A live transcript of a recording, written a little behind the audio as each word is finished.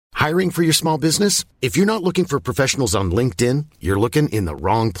Hiring for your small business? If you're not looking for professionals on LinkedIn, you're looking in the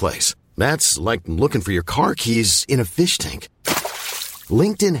wrong place. That's like looking for your car keys in a fish tank.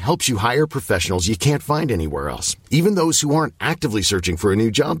 LinkedIn helps you hire professionals you can't find anywhere else, even those who aren't actively searching for a new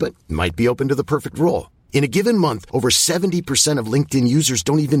job but might be open to the perfect role. In a given month, over 70% of LinkedIn users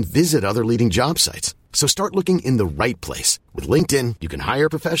don't even visit other leading job sites. So start looking in the right place. With LinkedIn, you can hire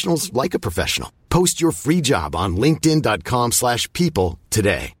professionals like a professional. Post your free job on linkedin.com/people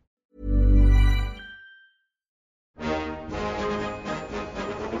today.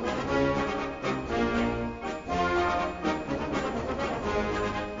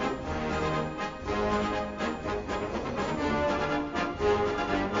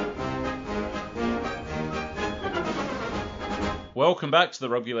 Welcome back to the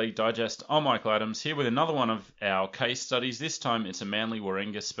Rugby League Digest. I'm Michael Adams, here with another one of our case studies. This time it's a Manly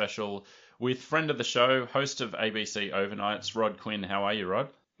Warringah special with friend of the show, host of ABC Overnights, Rod Quinn. How are you, Rod?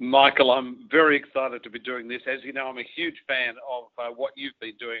 Michael, I'm very excited to be doing this. As you know, I'm a huge fan of what you've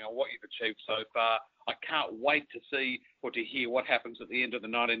been doing and what you've achieved so far. I can't wait to see or to hear what happens at the end of the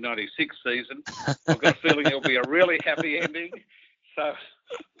 1996 season. I've got a feeling it'll be a really happy ending. So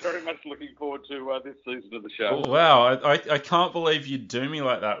very much looking forward to this season of the show. Wow, I can't believe you'd do me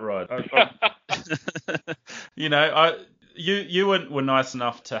like that, Rod. You were nice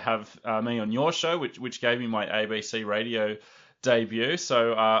enough to have me on your show, which gave me my ABC radio debut.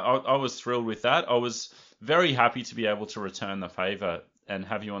 So I was thrilled with that. I was very happy to be able to return the favour and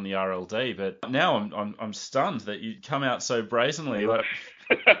have you on the RLD. But now I'm stunned that you come out so brazenly. Like.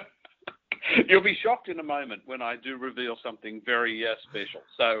 You'll be shocked in a moment when I do reveal something very special.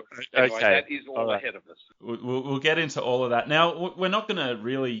 So anyway, okay. That is all ahead of us. We'll get into all of that. Now, we're not going to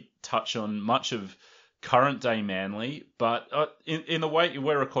really touch on much of current day Manly, but in the wake,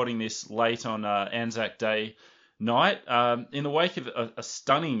 we're recording this late on Anzac Day night, in the wake of a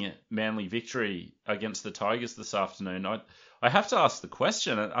stunning Manly victory against the Tigers this afternoon, I have to ask the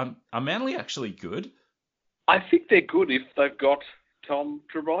question, are Manly actually good? I think they're good if they've got Tom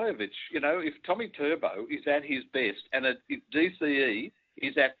Trbojevic. You know, if Tommy Turbo is at his best and if DCE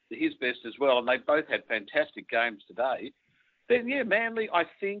is at his best as well, and they both had fantastic games today, then yeah, Manly, I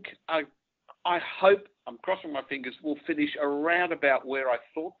think, I hope, I'm crossing my fingers, will finish around about where I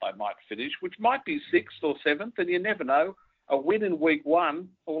thought they might finish, which might be 6th or 7th, and you never know. A win in week one,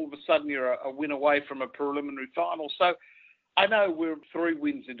 all of a sudden you're a win away from a preliminary final. So I know we're 3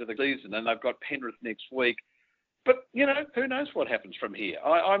 wins into the season and they've got Penrith next week. But, you know, who knows what happens from here?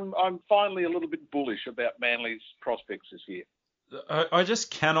 I'm finally a little bit bullish about Manly's prospects this year. I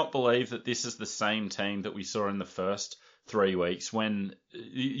just cannot believe that this is the same team that we saw in the first 3 weeks when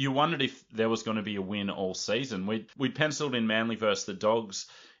you wondered if there was going to be a win all season. We penciled in Manly versus the Dogs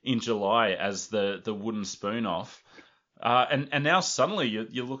in July as the wooden spoon off. And now suddenly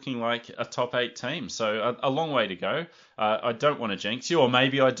you're looking like a top 8 team. So a long way to go. I don't want to jinx you, or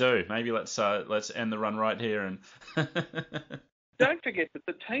maybe I do. Maybe let's end the run right here. And don't forget that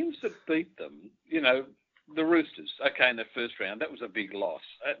the teams that beat them, you know, the Roosters, okay, in the first round, that was a big loss.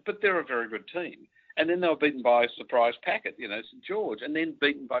 But they're a very good team. And then they were beaten by a surprise packet, you know, St George, and then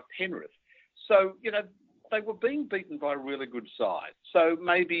beaten by Penrith. So, you know, they were being beaten by a really good side. So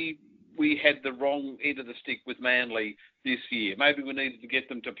maybe we had the wrong end of the stick with Manly this year. Maybe we needed to get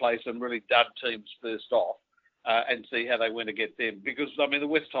them to play some really dud teams first off and see how they went to get them. Because, I mean, the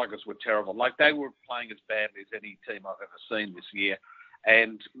West Tigers were terrible. Like, they were playing as badly as any team I've ever seen this year.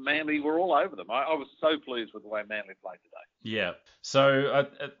 And Manly were all over them. I was so pleased with the way Manly played today. Yeah. So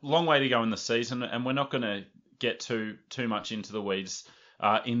a long way to go in the season, and we're not going to get too much into the weeds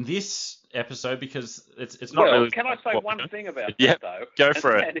in this episode because it's not really... Can I say one thing about that, though? Go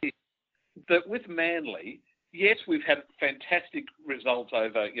for it. That with Manly, yes, we've had fantastic results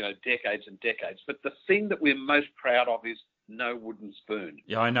over, you know, decades and decades, but the thing that we're most proud of is no wooden spoon.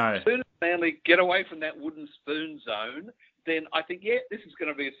 Yeah, I know. As soon as Manly get away from that wooden spoon zone, then I think, yeah, this is going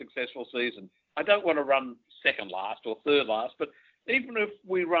to be a successful season. I don't want to run second last or third last, but even if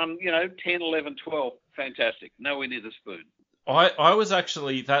we run, you know, 10, 11, 12, fantastic. Nowhere near the spoon. I was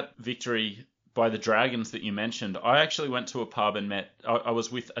actually, that victory by the Dragons that you mentioned, I actually went to a pub and I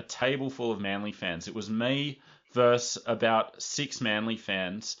was with a table full of Manly fans. It was me versus about 6 Manly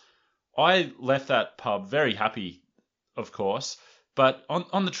fans. I left that pub very happy, of course, but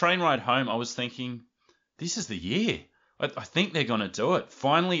on the train ride home, I was thinking, this is the year. I think they're going to do it.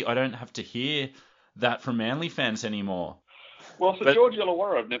 Finally, I don't have to hear that from Manly fans anymore. Well, Sir George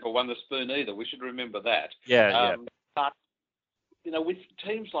Illawarra never won the spoon either. We should remember that. Yeah. But, you know, with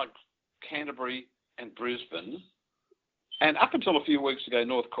teams like Canterbury and Brisbane, And up until a few weeks ago,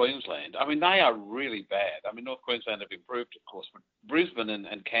 North Queensland, I mean, they are really bad. I mean, North Queensland have improved, of course, but Brisbane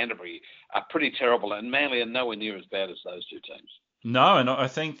and Canterbury are pretty terrible, and Manly are nowhere near as bad as those two teams. No, and I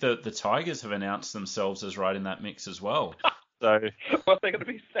think that the Tigers have announced themselves as right in that mix as well. So, well, they're going to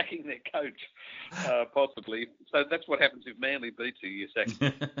be sacking their coach, possibly. So that's what happens if Manly beats you, you sack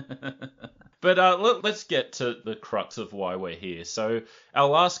them. But let's get to the crux of why we're here. So our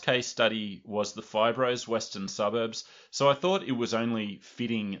last case study was the Fibros Western Suburbs. So I thought it was only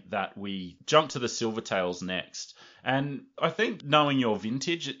fitting that we jump to the Silvertails next. And I think knowing your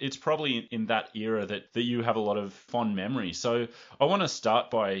vintage, it's probably in that era that you have a lot of fond memories. So I want to start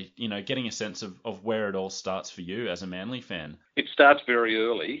by, getting a sense of where it all starts for you as a Manly fan. It starts very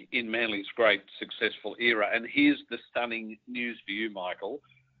early in Manly's great successful era. And here's the stunning news for you, Michael,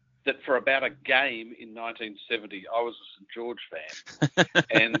 that for about a game in 1970, I was a St George fan.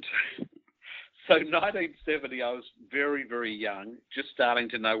 And so 1970, I was very, very young, just starting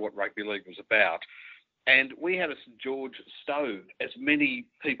to know what rugby league was about. And we had a St George stove, as many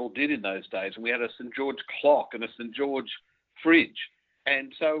people did in those days. And we had a St George clock and a St George fridge.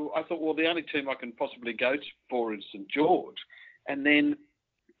 And so I thought, well, the only team I can possibly go for is St George. And then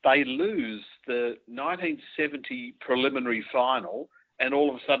they lose the 1970 preliminary final, and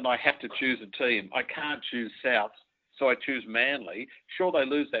all of a sudden I have to choose a team. I can't choose South, so I choose Manly. Sure, they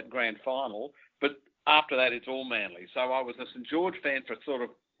lose that grand final, but after that it's all Manly. So I was a St George fan for sort of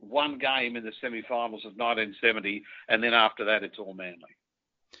one game in the semi-finals of 1970, and then after that it's all Manly.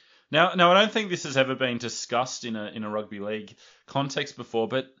 Now, I don't think this has ever been discussed in a rugby league context before,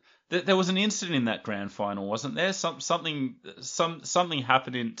 but there was an incident in that grand final, wasn't there? Something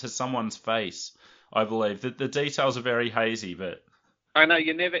happened to someone's face, I believe. The details are very hazy, but I know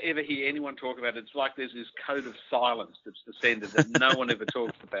you never ever hear anyone talk about it. It's like there's this code of silence that's descended that no one ever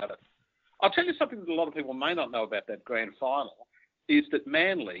talks about it. I'll tell you something that a lot of people may not know about that grand final is that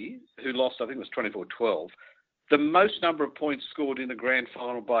Manly, who lost, I think it was 24-12, the most number of points scored in a grand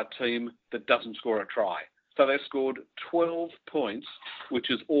final by a team that doesn't score a try. So they scored 12 points, which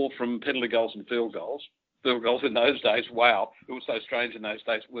is all from penalty goals and field goals. Field goals in those days, wow, it was so strange in those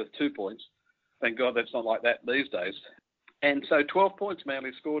days, worth 2 points. Thank God that's not like that these days. And so 12 points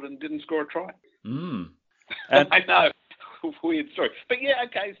Manly scored and didn't score a try. And I know, weird story. But yeah,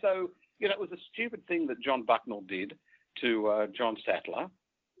 okay, so, it was a stupid thing that John Bucknell did to John Sattler.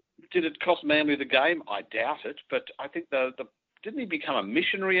 Did it cost Manly the game? I doubt it, but I think didn't he become a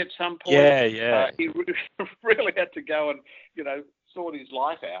missionary at some point? Yeah. He really had to go and, sort his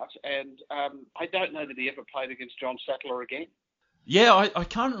life out, and I don't know that he ever played against John Sattler again. Yeah, I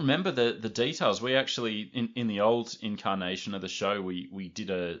can't remember the details. We actually, in the old incarnation of the show, we did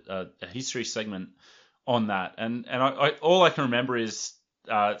a history segment on that, and I all I can remember is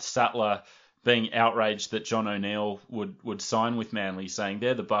Sattler being outraged that John O'Neill would sign with Manly, saying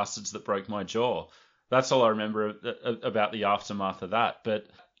they're the bastards that broke my jaw. That's all I remember about the aftermath of that. But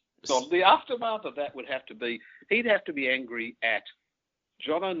so the aftermath of that would have to be he'd have to be angry at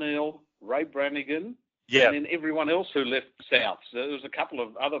John O'Neill, Ray Brannigan. Yeah. And then everyone else who left South. So there was a couple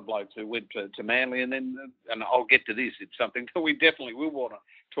of other blokes who went to Manly, and I'll get to this. It's something that we definitely will want to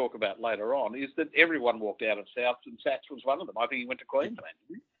talk about later on, is that everyone walked out of South, and Sats was one of them. I think he went to Queensland,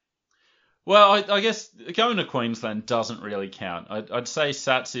 didn't he? Well, I guess going to Queensland doesn't really count. I'd say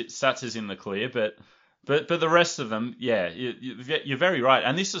Sats is in the clear, but the rest of them, yeah, you're very right.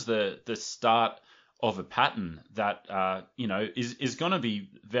 And this is the start of a pattern that is going to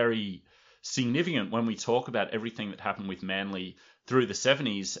be very significant when we talk about everything that happened with Manly through the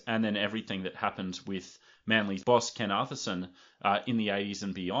 70s and then everything that happened with Manly's boss, Ken Arthurson, in the 80s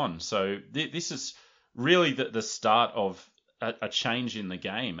and beyond. So this is really the start of a change in the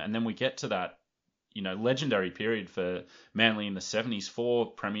game. And then we get to that, legendary period for Manly in the 70s,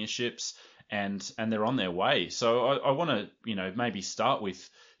 4 premierships, and they're on their way. So I want to, maybe start with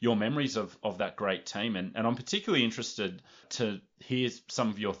your memories of that great team. And I'm particularly interested to hear some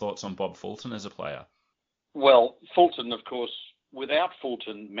of your thoughts on Bob Fulton as a player. Well, Fulton, of course, without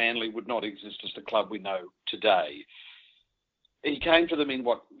Fulton, Manly would not exist as the club we know today. He came to them in,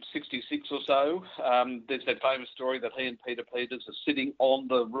 66 or so. There's that famous story that he and Peter Peters are sitting on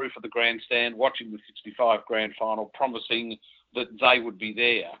the roof of the grandstand watching the 65 grand final, promising that they would be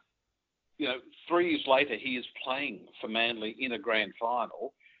there. 3 years later, he is playing for Manly in a grand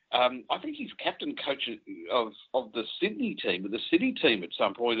final. I think he's captain coach of the Sydney team, the City team at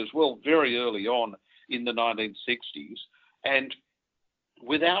some point as well, very early on in the 1960s. And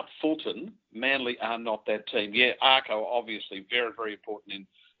without Fulton, Manly are not that team. Yeah, Arco obviously very, very important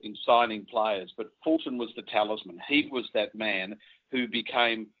in signing players, but Fulton was the talisman. He was that man who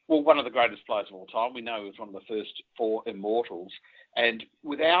became, well, one of the greatest players of all time. We know he was one of the first 4 immortals. And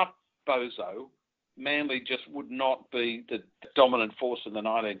without Bozo, Manly just would not be the dominant force in the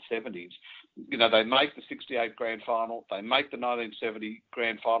 1970s. You know, they make the 68 grand final. They make the 1970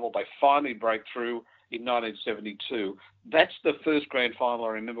 grand final. They finally break through in 1972. That's the first grand final I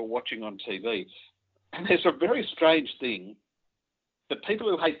remember watching on TV. And there's a very strange thing that people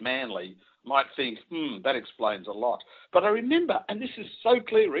who hate Manly might think, that explains a lot. But I remember, and this is so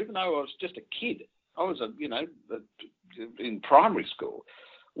clear, even though I was just a kid, I was, in primary school,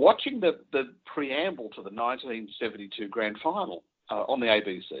 watching the preamble to the 1972 grand final on the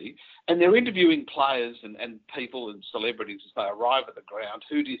ABC, and they're interviewing players and people and celebrities as they arrive at the ground.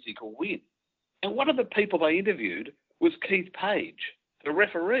 Who do you think will win? And one of the people they interviewed was Keith Page, the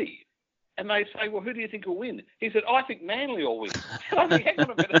referee. And they say, well, who do you think will win? He said, I think Manly will win. And I think, hang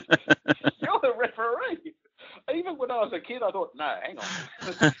on a minute, you're the referee. Even when I was a kid, I thought, no, hang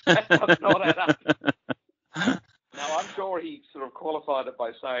on, that does not add up. Now, I'm sure he sort of qualified it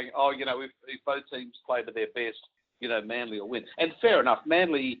by saying, if both teams play to their best, Manly will win. And fair enough,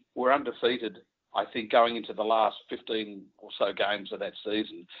 Manly were undefeated, I think, going into the last 15 or so games of that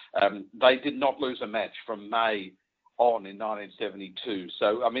season. They did not lose a match from May on in 1972.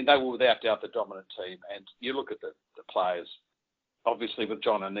 So, I mean, they were without doubt the dominant team. And you look at the players, obviously with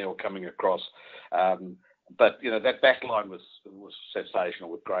John O'Neill coming across, but, that back line was sensational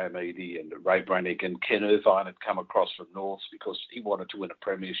with Graham Eadie and Ray Brannick, and Ken Irvine had come across from Norths because he wanted to win a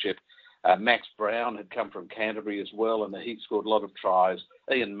premiership. Max Brown had come from Canterbury as well, and he scored a lot of tries.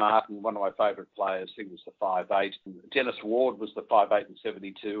 Ian Martin, one of my favourite players, he was the 5'8". Dennis Ward was the 5'8" in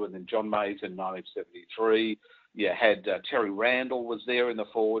 72, and then John Mays in 1973. You had Terry Randall was there in the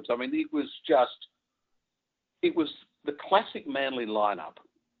forwards. I mean, it was the classic Manly lineup,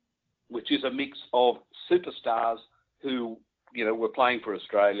 which is a mix of superstars who, were playing for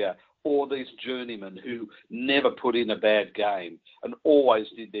Australia, or these journeymen who never put in a bad game and always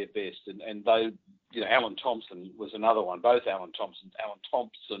did their best. And they, Alan Thompson was another one, both Alan Thompson,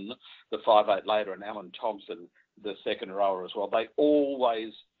 the 5'8" later, and Alan Thompson, the second rower as well. They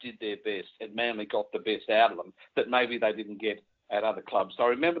always did their best, and Manly got the best out of them that maybe they didn't get at other clubs. So I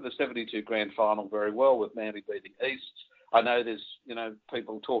remember the 72 grand final very well with Manly beating East. I know there's,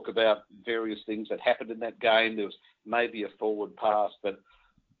 people talk about various things that happened in that game. There was maybe a forward pass, but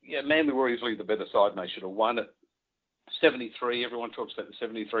Manly were easily the better side and they should have won it. 73, everyone talks about the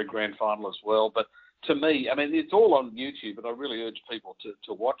 73 grand final as well. But to me, I mean, it's all on YouTube, but I really urge people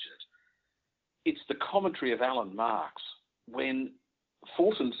to watch it. It's the commentary of Alan Marks when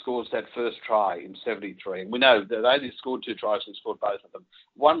Fulton scores that first try in 73. And we know that they only scored 2 tries and scored both of them.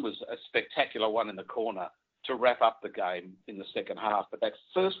 One was a spectacular one in the corner to wrap up the game in the second half. But that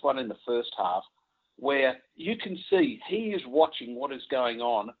first one in the first half, where you can see he is watching what is going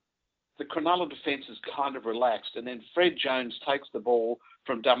on, the Cronulla defence is kind of relaxed, and then Fred Jones takes the ball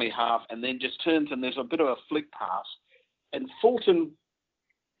from dummy half and then just turns, and there's a bit of a flick pass, and Fulton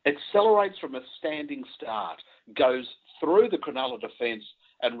accelerates from a standing start, goes through the Cronulla defence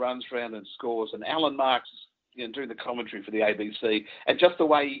and runs round and scores. And Alan Marks, doing the commentary for the ABC, and just the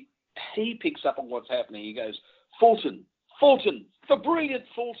way he picks up on what's happening, he goes, Fulton, the brilliant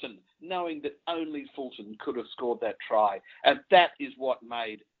Fulton, knowing that only Fulton could have scored that try. And that is what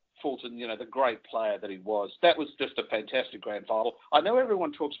made Fulton, the great player that he was. That was just a fantastic grand final. I know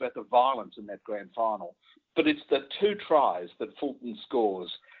everyone talks about the violence in that grand final, but it's the 2 tries that Fulton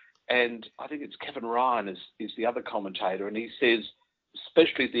scores. And I think it's Kevin Ryan is the other commentator, and he says,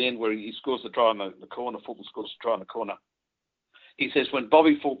 especially at the end where he scores the try in the corner, Fulton scores the try in the corner, he says when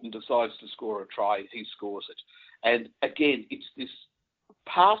Bobby Fulton decides to score a try, he scores it. And again, it's this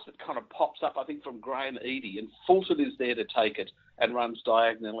pass that kind of pops up, I think, from Graham Eadie, and Fulton is there to take it and runs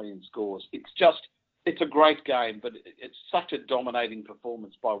diagonally and scores. It's a great game, but it's such a dominating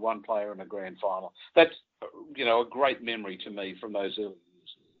performance by one player in a grand final. That's, a great memory to me from those early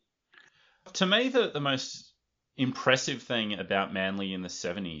years. To me, the most impressive thing about Manly in the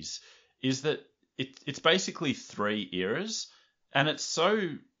 70s is that it's basically 3 eras, and it's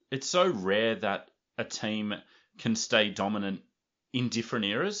so rare that a team can stay dominant in different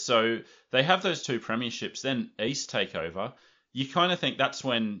eras. So they have those 2 premierships, then East take over. You kind of think that's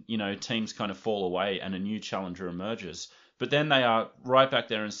when, teams kind of fall away and a new challenger emerges. But then they are right back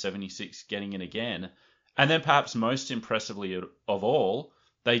there in 76 getting it again. And then perhaps most impressively of all,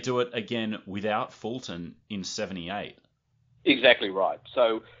 they do it again without Fulton in 78. Exactly right.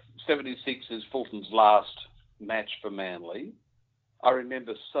 So 76 is Fulton's last match for Manly. I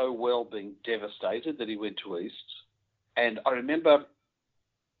remember so well being devastated that he went to East. And I remember,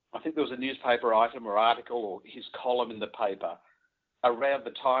 I think there was a newspaper item or article or his column in the paper around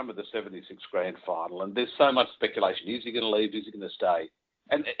the time of the 76 grand final. And there's so much speculation. Is he going to leave? Is he going to stay?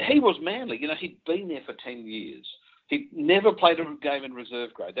 And he was Manly. He'd been there for 10 years. He never played a game in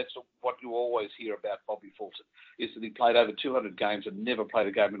reserve grade. That's what you always hear about Bobby Fulton, is that he played over 200 games and never played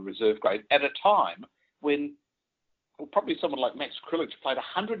a game in reserve grade at a time when probably someone like Max Krilich played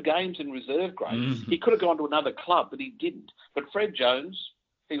 100 games in reserve grade. Mm-hmm. He could have gone to another club, but he didn't. But Fred Jones,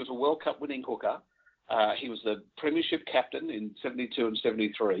 he was a World Cup winning hooker. He was the premiership captain in 72 and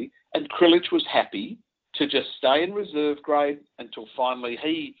 73. And Krilich was happy to just stay in reserve grade until finally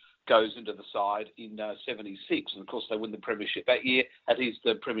he goes into the side in 76. And, of course, they win the premiership that year, and he's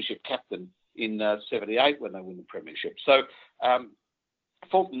the premiership captain in 78 when they win the premiership. So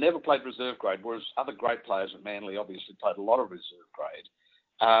Fulton never played reserve grade, whereas other great players at Manly obviously played a lot of reserve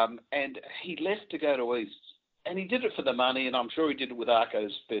grade. And he left to go to East, and he did it for the money, and I'm sure he did it with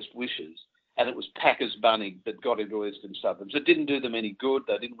Arco's best wishes. And it was Packers Bunny that got into Eastern Suburbs. It didn't do them any good.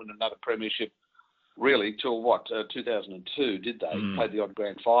 They didn't win another premiership really till 2002, did they? Played the odd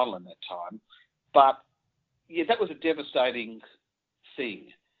grand final in that time. But, yeah, that was a devastating thing.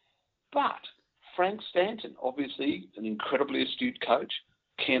 But Frank Stanton, obviously an incredibly astute coach.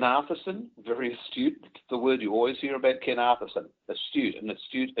 Ken Arthurson, very astute. It's the word you always hear about Ken Arthurson, an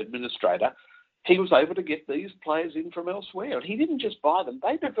astute administrator. He was able to get these players in from elsewhere. And he didn't just buy them.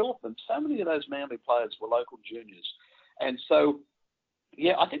 They developed them. So many of those Manly players were local juniors. And so,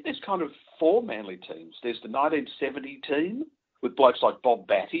 yeah, I think there's kind of four Manly teams. There's the 1970 team with blokes like Bob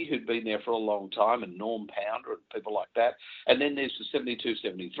Batty, who'd been there for a long time, and Norm Pounder and people like that. And then there's the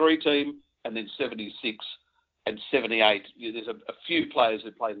 72-73 team, and then 76 and 78. There's a few players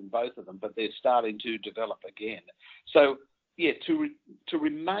who played in both of them, but they're starting to develop again. So, yeah, to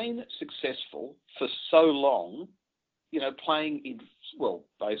remain successful for so long, playing in,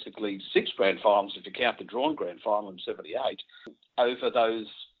 basically 6 grand finals, if you count the drawn grand final in 78, over those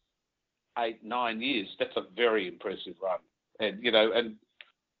 8-9 years, that's a very impressive run. And, and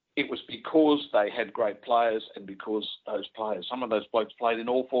it was because they had great players and because those players, some of those blokes played in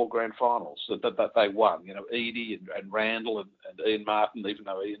all 4 grand finals that they won. Edie and Randall and Ian Martin, even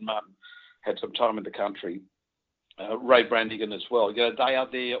though Ian Martin had some time in the country. Ray Brandigan as well. They are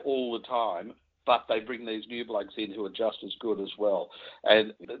there all the time, but they bring these new blokes in who are just as good as well.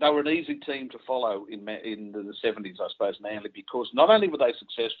 And they were an easy team to follow in the 70s, I suppose, Manly, because not only were they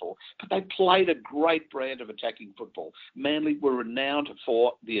successful, but they played a great brand of attacking football. Manly were renowned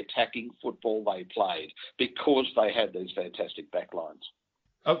for the attacking football they played because they had these fantastic backlines.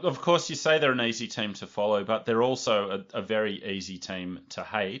 Of course, you say they're an easy team to follow, but they're also a very easy team to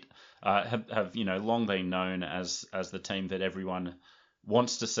hate. Have long been known as the team that everyone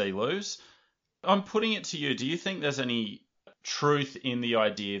wants to see lose. I'm putting it to you. Do you think there's any truth in the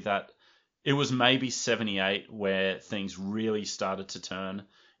idea that it was maybe 78 where things really started to turn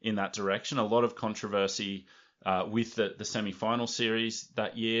in that direction? A lot of controversy with the semi-final series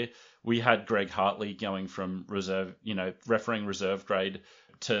that year. We had Greg Hartley going from reserve, refereeing reserve grade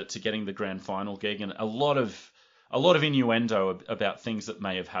to getting the grand final gig, and a lot of innuendo about things that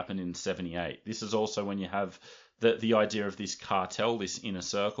may have happened in 78. This is also when you have the idea of this cartel, this inner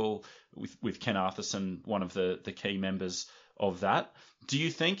circle, with Ken Arthurson, one of the key members of that. Do you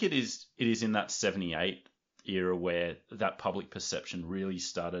think it is in that 78 era where that public perception really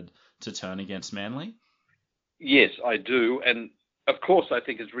started to turn against Manly? Yes, I do. And, of course, I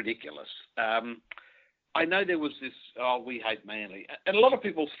think it's ridiculous. I know there was this, we hate Manly. And a lot of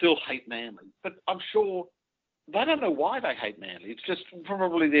people still hate Manly. But I'm sure they don't know why they hate Manly. It's just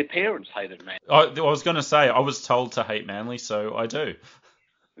probably their parents hated Manly. I was going to say, I was told to hate Manly, so I do.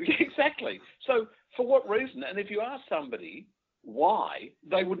 Exactly. So for what reason? And if you ask somebody why,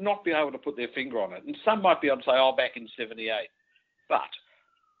 they would not be able to put their finger on it. And some might be able to say, back in 78. But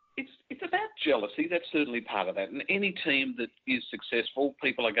it's about jealousy. That's certainly part of that. And any team that is successful,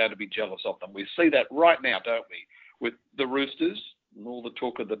 people are going to be jealous of them. We see that right now, don't we? With the Roosters and all the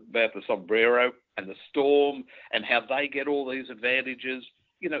talk about the sombrero and the Storm and how they get all these advantages.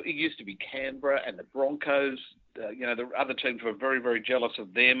 It used to be Canberra and the Broncos. The other teams were very, very jealous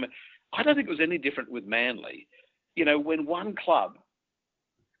of them. I don't think it was any different with Manly. When one club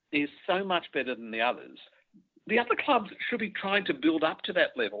is so much better than the others, the other clubs should be trying to build up to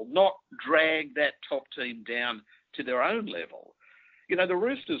that level, not drag that top team down to their own level. The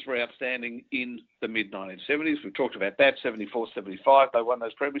Roosters were outstanding in the mid-1970s. We've talked about that, 74, 75. They won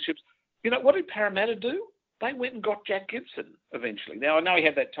those premierships. What did Parramatta do? They went and got Jack Gibson eventually. Now, I know he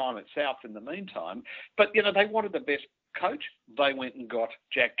had that time at South in the meantime, but, they wanted the best coach, they went and got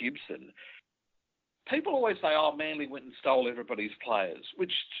Jack Gibson. People always say, oh, Manly went and stole everybody's players,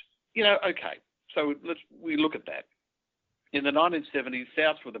 which, okay. So we look at that. In the 1970s,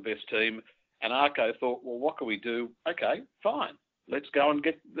 Souths were the best team, and Arco thought, well, what can we do? Okay, fine. Let's go and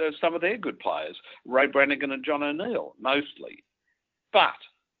get some of their good players. Ray Brannigan and John O'Neill, mostly. But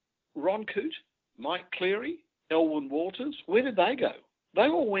Ron Coote, Mike Cleary, Elwyn Walters, where did they go? They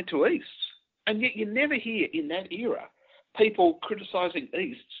all went to Easts. And yet you never hear in that era people criticising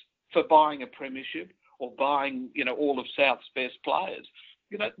Easts for buying a premiership or buying, all of South's best players.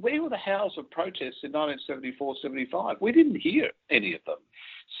 Where were the howls of protests in 1974-75? We didn't hear any of them.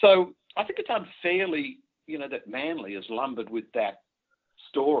 So I think it's unfairly, that Manly has lumbered with that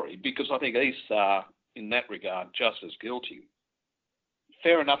story, because I think Easts are, in that regard, just as guilty.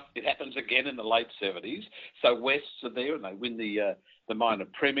 Fair enough, it happens again in the late 70s. So Wests are there and they win the minor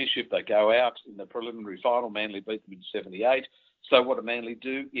premiership. They go out in the preliminary final. Manly beat them in 78. So what do Manly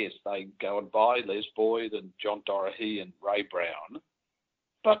do? Yes, they go and buy Les Boyd and John Dorahy and Ray Brown.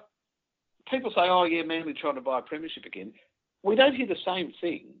 But people say, oh, yeah, Manly trying to buy a premiership again. We don't hear the same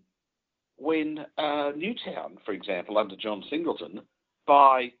thing when Newtown, for example, under John Singleton,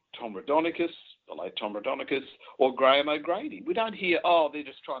 buy Tom Raudonikis, the late Tom Raudonikis, or Graham O'Grady. We don't hear, oh, they're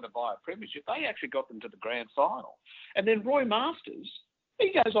just trying to buy a premiership. They actually got them to the grand final. And then Roy Masters,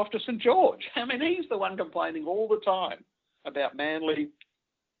 he goes off to St George. I mean, he's the one complaining all the time about Manly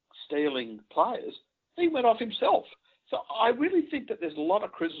stealing players. He went off himself. So I really think that there's a lot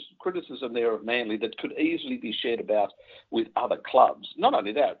of criticism there of Manly that could easily be shared about with other clubs. Not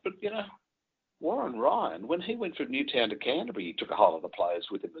only that, but, Warren Ryan, when he went from Newtown to Canterbury, he took a whole lot of players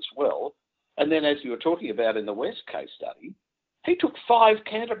with him as well. And then, as you were talking about in the West case study, he took 5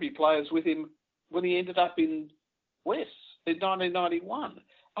 Canterbury players with him when he ended up in West in 1991.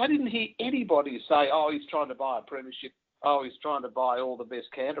 I didn't hear anybody say, oh, he's trying to buy a premiership. Oh, he's trying to buy all the best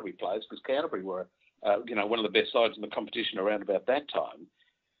Canterbury players, because Canterbury were, one of the best sides in the competition around about that time.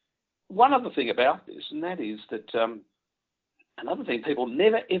 One other thing about this, and that is that another thing people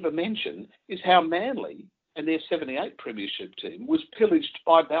never ever mention is how Manly and their 78 premiership team was pillaged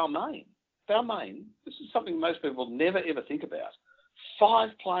by Balmain. Balmain, this is something most people never ever think about. 5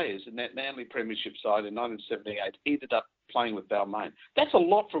 players in that Manly premiership side in 1978 ended up playing with Balmain. That's a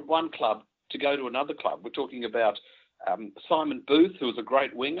lot from one club to go to another club. We're talking about Simon Booth, who was a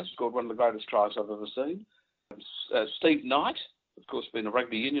great winger, scored one of the greatest tries I've ever seen. Steve Knight, of course, been a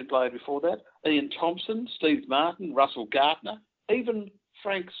rugby union player before that. Ian Thompson, Steve Martin, Russell Gardner, even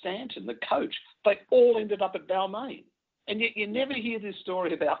Frank Stanton, the coach. They all ended up at Balmain. And yet you never hear this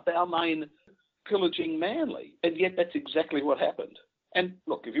story about Balmain pillaging Manly. And yet that's exactly what happened. And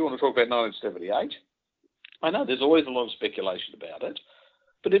look, if you want to talk about 1978, I know there's always a lot of speculation about it.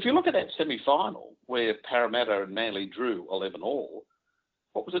 But if you look at that semi-final where Parramatta and Manly drew 11-all,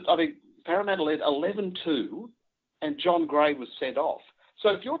 what was it? I think Parramatta led 11-2 and John Gray was sent off. So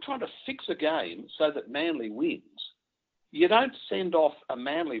if you're trying to fix a game so that Manly wins, you don't send off a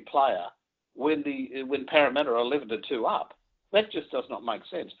Manly player when Parramatta are 11-2 up. That just does not make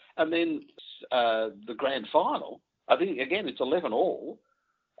sense. And then the grand final, I think, again, it's 11-all,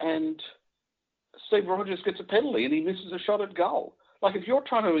 and Steve Rogers gets a penalty and he misses a shot at goal. Like, if you're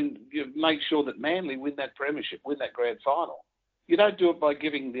trying to make sure that Manly win that premiership, win that grand final, you don't do it by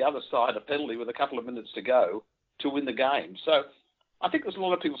giving the other side a penalty with a couple of minutes to go to win the game. So I think there's a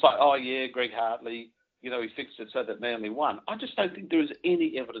lot of people say, oh, yeah, Greg Hartley, he fixed it so that Manly won. I just don't think there is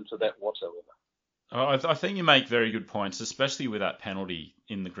any evidence of that whatsoever. I think you make very good points, especially with that penalty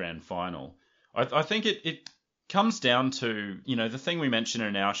in the grand final. I think it comes down to, the thing we mentioned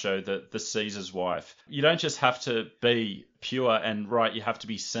in our show, the Caesar's wife. You don't just have to be pure and right, you have to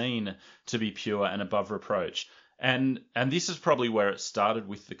be seen to be pure and above reproach. And this is probably where it started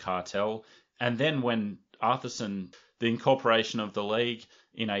with the cartel. And then when Arthurson, the incorporation of the league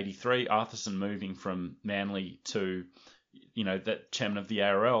in 83, Arthurson moving from Manly to, that chairman of the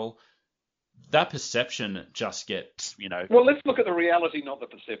ARL, that perception just gets, Well, let's look at the reality, not the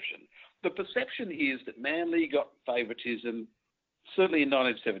perception. The perception is that Manly got favouritism, certainly in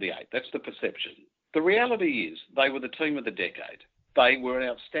 1978. That's the perception. The reality is they were the team of the decade. They were an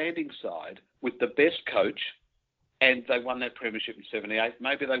outstanding side with the best coach, and they won that premiership in 78.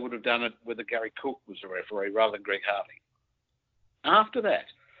 Maybe they would have done it whether Gary Cook was the referee rather than Greg Hartley. After that,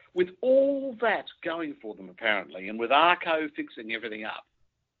 with all that going for them apparently, and with Arco fixing everything up,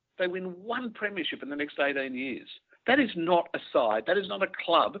 they win 1 premiership in the next 18 years. That is not a side, that is not a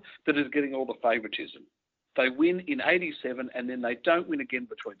club that is getting all the favouritism. They win in 87 and then they don't win again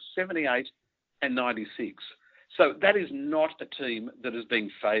between 78 and 96. So that is not a team that is being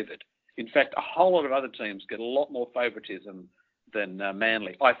favoured. In fact, a whole lot of other teams get a lot more favouritism than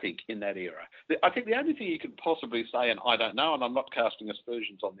Manly, I think, in that era. I think the only thing you could possibly say, and I don't know, and I'm not casting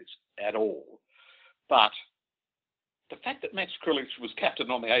aspersions on this at all, but the fact that Max Krilich was captain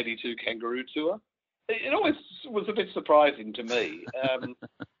on the 82 Kangaroo Tour, it always was a bit surprising to me.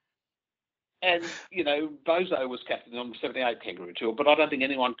 And, Bozo was captain on the 78 Kangaroo Tour, but I don't think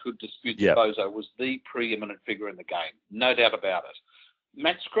anyone could dispute that Bozo was the preeminent figure in the game. No doubt about it.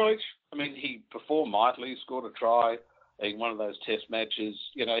 Max Krilich, he performed mightily, he scored a try in one of those test matches.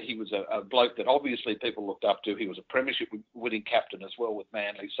 He was a bloke that obviously people looked up to. He was a premiership winning captain as well with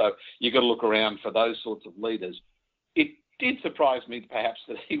Manly. So you've got to look around for those sorts of leaders. It did surprise me perhaps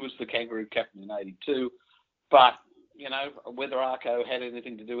that he was the Kangaroo captain in 82, but whether Arco had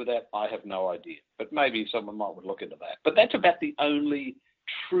anything to do with that, I have no idea. But maybe someone might would look into that. But that's about the only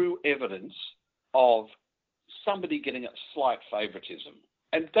true evidence of somebody getting a slight favouritism.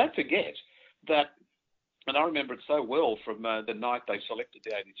 And don't forget that, and I remember it so well from the night they selected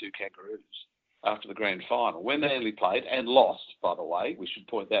the 82 Kangaroos after the grand final, when Manly played and lost, by the way, we should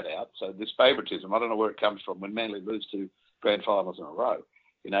point that out. So this favouritism, I don't know where it comes from when Manly lose to grand finals in a row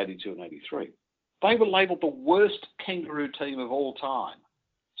in 82 and 83. They were labelled the worst Kangaroo team of all time.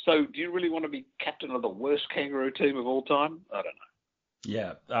 So do you really want to be captain of the worst Kangaroo team of all time? I don't know.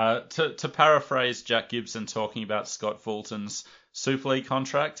 Yeah. To paraphrase Jack Gibson talking about Scott Fulton's Super League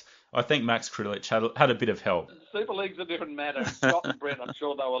contract, I think Max Krilich had a bit of help. Super League's a different matter. Scott and Brent, I'm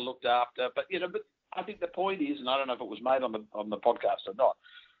sure they were looked after. But I think the point is, and I don't know if it was made on the podcast or not,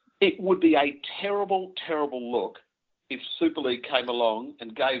 it would be a terrible, terrible look if Super League came along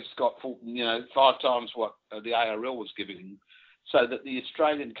and gave Scott Fulton, 5 times what the ARL was giving him, so that the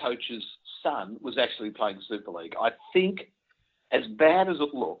Australian coach's son was actually playing Super League. I think, as bad as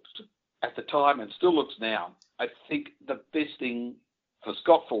it looked at the time and still looks now, I think the best thing for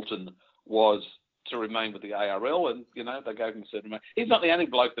Scott Fulton was to remain with the ARL, and they gave him a certain amount. He's not the only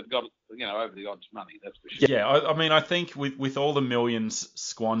bloke that got over the odds money, that's for sure. Yeah, I think with all the millions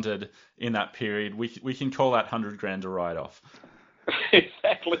squandered in that period, we can call that $100,000 a write-off.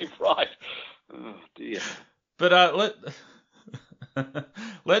 Exactly right. Oh dear. But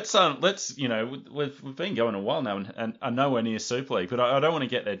let's we've been going a while now and are nowhere near Super League, but I don't want to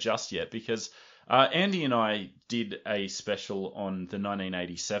get there just yet because Andy and I did a special on the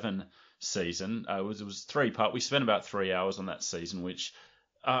 1987 season. It was 3-part. We spent about 3 hours on that season, which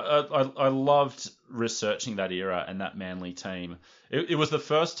I loved researching that era and that Manly team. It was the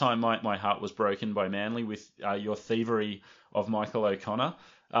first time my heart was broken by Manly with your thievery of Michael O'Connor.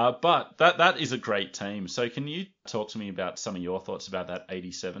 But that is a great team. So can you talk to me about some of your thoughts about that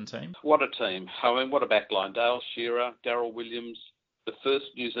 87 team? What a team. What a backline. Dale Shearer, Darryl Williams, the first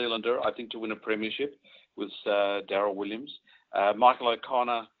New Zealander, I think, to win a premiership was Darryl Williams. Michael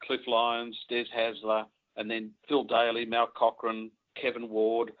O'Connor, Cliff Lyons, Des Hasler, and then Phil Daly, Mal Cochran, Kevin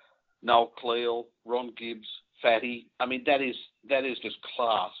Ward, Noel Cleal, Ron Gibbs, Fatty. That is just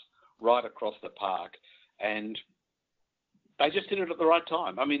class right across the park. And they just did it at the right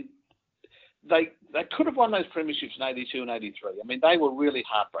time. They could have won those premierships in 82 and 83. They were really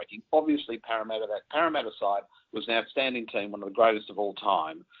heartbreaking. Obviously, that Parramatta side was an outstanding team, one of the greatest of all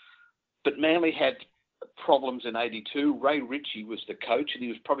time. But Manly had problems in 82. Ray Ritchie was the coach, and he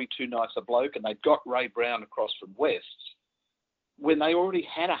was probably too nice a bloke, and they got Ray Brown across from Wests when they already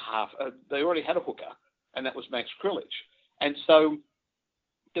had a hooker, and that was Max Krilich. And so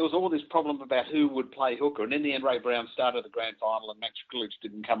there was all this problem about who would play hooker, and in the end, Ray Brown started the grand final, and Max Krilich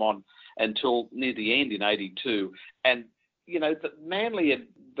didn't come on until near the end in 82. And Manly had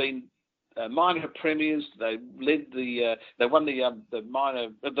been minor premiers. They led they won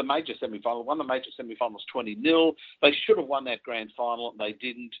the major semi-final. Won the major semi-finals 20-0. They should have won that grand final. They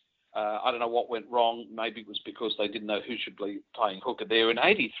didn't. I don't know what went wrong. Maybe it was because they didn't know who should be playing hooker there. In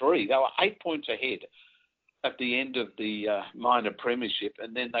 83, they were 8 points ahead at the end of the minor premiership,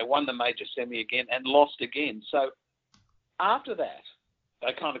 and then they won the major semi again and lost again. So after that,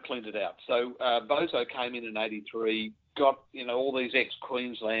 they kind of cleaned it out. So Bozo came in 83, got all these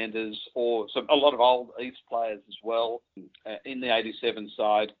ex-Queenslanders or a lot of old East players as well in the 87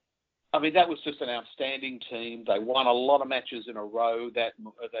 side. That was just an outstanding team. They won a lot of matches in a row that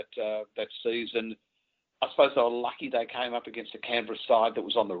season. I suppose they were lucky they came up against a Canberra side that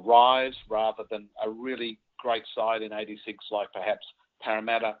was on the rise rather than a really great side in 86 like perhaps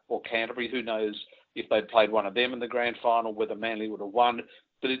Parramatta or Canterbury. Who knows if they'd played one of them in the grand final, whether Manly would have won.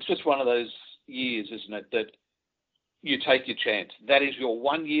 But it's just one of those years, isn't it, that you take your chance. That is your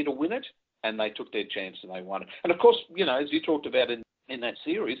 1 year to win it, and they took their chance and they won it. And of course, as you talked about in in that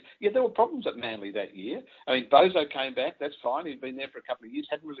series. Yeah, there were problems at Manly that year. I mean, Bozo came back. That's fine. He'd been there for a couple of years,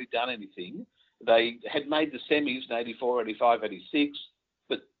 hadn't really done anything. They had made the semis in 84, 85, 86,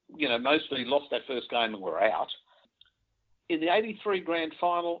 but, mostly lost that first game and were out. In the 83 grand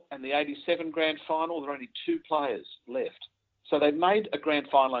final and the 87 grand final, there were only 2 players left. So they made a grand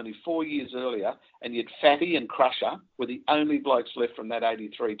final only 4 years earlier, and yet Fatty and Crusher were the only blokes left from that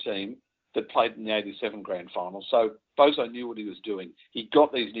 83 team that played in the 87 grand final. So Bozo knew what he was doing. He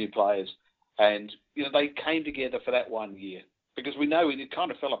got these new players, and they came together for that 1 year, because we know it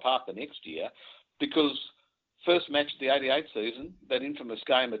kind of fell apart the next year, because first match of the 88 season, that infamous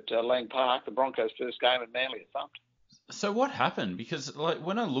game at Lang Park, the Broncos' first game, and Manly are thumped. So what happened? Because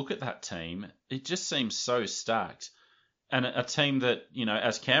when I look at that team, it just seems so stacked. And a team that,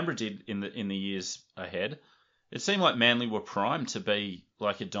 as Canberra did in the years ahead, it seemed like Manly were primed to be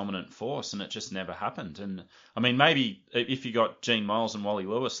like a dominant force, and it just never happened. And I mean, maybe if you got Gene Miles and Wally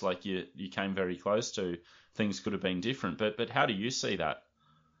Lewis, like you came very close to, things could have been different. But how do you see that?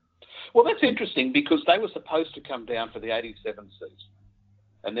 Well, that's interesting, because they were supposed to come down for the 87 season.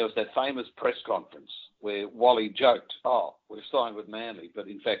 And there was that famous press conference where Wally joked, we're signed with Manly, but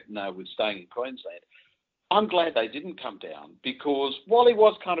in fact, no, we're staying in Queensland. I'm glad they didn't come down, because Wally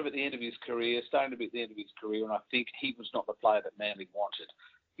was kind of at the end of his career, starting to be at the end of his career, and I think he was not the player that Manly wanted.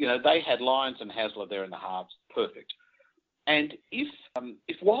 They had Lyons and Hasler there in the halves, perfect. And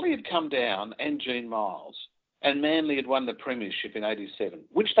if Wally had come down and Gene Miles, and Manly had won the premiership in 87,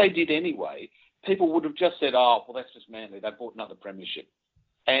 which they did anyway, people would have just said, that's just Manly, they bought another premiership.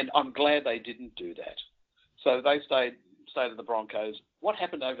 And I'm glad they didn't do that. So they stayed at the Broncos. What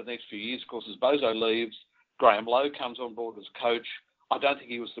happened over the next few years, of course, is Bozo leaves, Graham Lowe comes on board as coach. I don't think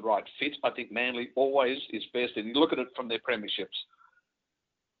he was the right fit. I think Manly always is best, and you look at it from their premierships,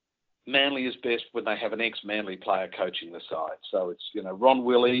 Manly is best when they have an ex-Manly player coaching the side. So it's, Ron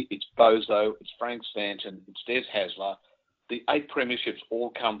Willey, it's Bozo, it's Frank Stanton, it's Des Hasler. The 8 premierships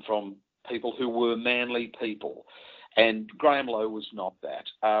all come from people who were Manly people. And Graham Lowe was not that.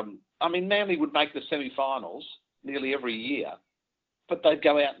 Manly would make the semi-finals nearly every year, but they'd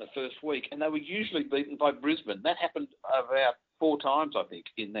go out in the first week, and they were usually beaten by Brisbane. That happened about 4 times, I think,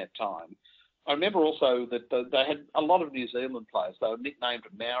 in that time. I remember also that they had a lot of New Zealand players. They were nicknamed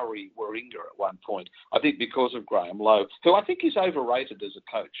Maori Warringah at one point, I think because of Graham Lowe, who I think is overrated as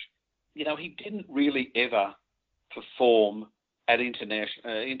a coach. He didn't really ever perform at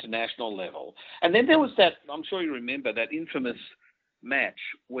international level. And then there was that, I'm sure you remember, that infamous match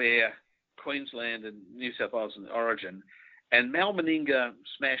where Queensland and New South Wales in Origin, and Mal Meninga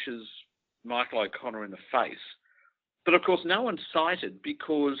smashes Michael O'Connor in the face. But of course, no one's cited,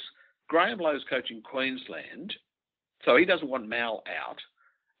 because Graham Lowe's coaching Queensland, so he doesn't want Mal out,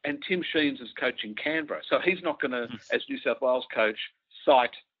 and Tim Sheens is coaching Canberra, so he's not going to, as New South Wales coach,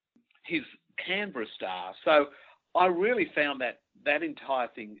 cite his Canberra star. So I really found that entire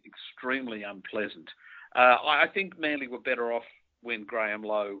thing extremely unpleasant. I think Manly were better off when Graham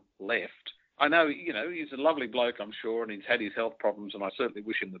Lowe left. I know, he's a lovely bloke, I'm sure, and he's had his health problems, and I certainly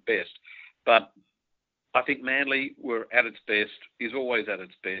wish him the best. But I think Manly were at its best, is always at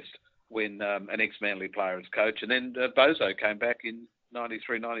its best, when an ex-Manly player is coach. And then Bozo came back in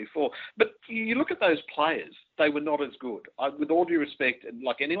 93, 94. But you look at those players, they were not as good. With all due respect, and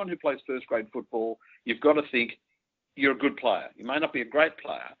like anyone who plays first-grade football, you've got to think you're a good player. You may not be a great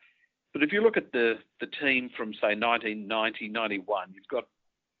player, but if you look at the team from, say, 1990, 91, you've got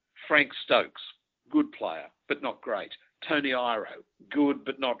Frank Stokes, good player, but not great. Tony Iro, good,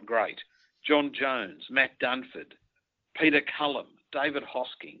 but not great. John Jones, Matt Dunford, Peter Cullum, David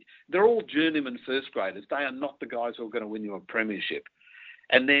Hosking. They're all journeyman first graders. They are not the guys who are going to win you a premiership.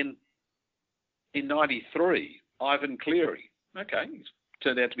 And then in 93, Ivan Cleary. Okay, he's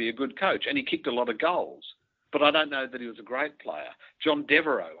turned out to be a good coach, and he kicked a lot of goals. But I don't know that he was a great player. John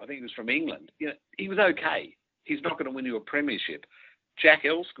Devereux, I think he was from England. He was okay. He's not going to win you a premiership. Jack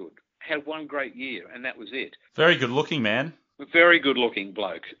Elsgood had one great year, and that was it. Very good looking man. A very good looking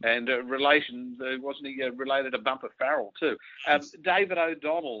bloke. And wasn't he related to Bumper Farrell too? David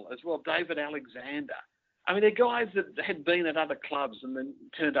O'Donnell as well, David Alexander. They're guys that had been at other clubs and then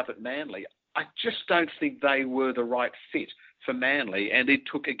turned up at Manly. I just don't think they were the right fit for Manly, and it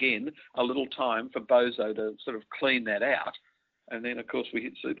took, again, a little time for Bozo to sort of clean that out. And then, of course, we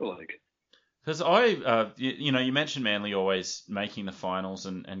hit Super League. Because you mentioned Manly always making the finals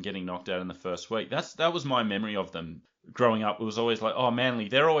and getting knocked out in the first week. That was my memory of them growing up. It was always like, Manly,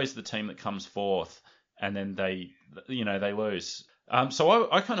 they're always the team that comes fourth, and then they lose. So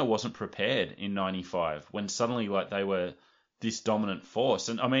I kind of wasn't prepared in 95 when suddenly they were this dominant force.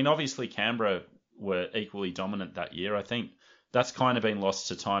 And obviously Canberra were equally dominant that year. I think that's kind of been lost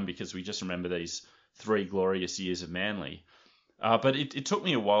to time because we just remember these 3 glorious years of Manly. But it took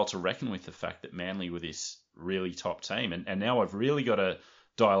me a while to reckon with the fact that Manly were this really top team, and now I've really got to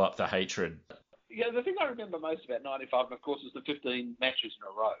dial up the hatred. Yeah, the thing I remember most about 95, of course, is the 15 matches in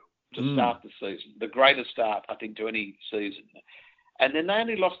a row to start the season. The greatest start, I think, to any season. And then they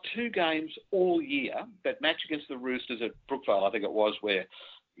only lost 2 games all year. That match against the Roosters at Brookvale, I think it was, where,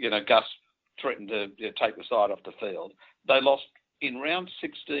 Gus threatened to take the side off the field. They lost in round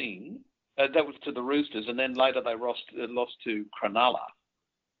 16. That was to the Roosters, and then later they lost to Cronulla.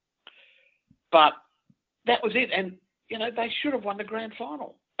 But that was it. And, they should have won the grand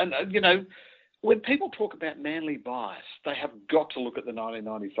final. And, when people talk about Manly bias, they have got to look at the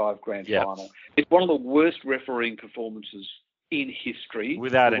 1995 grand final. It's one of the worst refereeing performances in history.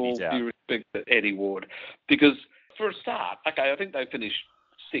 Without any doubt. With all due respect to Eddie Ward. Because for a start, I think they finished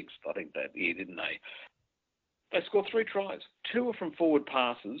 6th, that year, didn't they? They scored 3 tries. 2 are from forward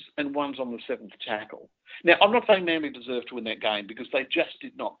passes and 1's on the 7th tackle. Now, I'm not saying Manly deserved to win that game because they just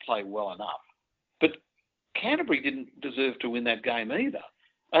did not play well enough. But Canterbury didn't deserve to win that game either.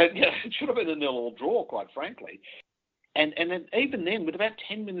 It should have been a 0-0 draw, quite frankly. And then, even then, with about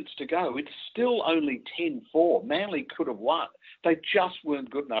 10 minutes to go, it's still only 10-4. Manly could have won. They just weren't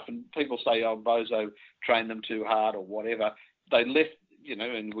good enough. And people say, oh, Bozo trained them too hard or whatever. They left,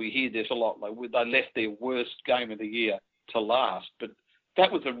 and we hear this a lot, they left their worst game of the year to last. But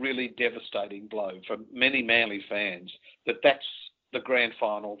that was a really devastating blow for many Manly fans, that's the grand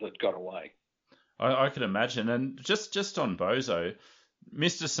final that got away. I can imagine. And just on Bozo,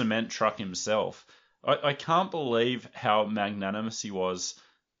 Mr. Cement Truck himself, I can't believe how magnanimous he was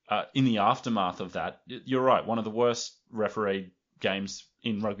in the aftermath of that. You're right, one of the worst refereed games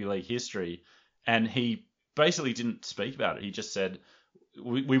in rugby league history. And he basically didn't speak about it. He just said,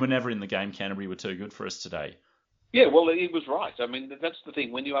 we were never in the game. Canterbury were too good for us today. Yeah, well, he was right. I mean, that's the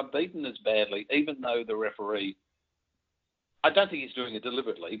thing. When you are beaten as badly, even though the referee, I don't think he's doing it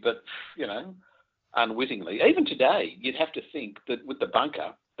deliberately, but, unwittingly. Even today, you'd have to think that with the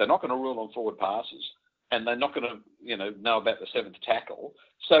bunker, they're not going to rule on forward passes and they're not going to, know about the 7th tackle.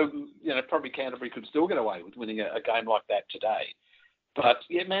 So, probably Canterbury could still get away with winning a game like that today. But,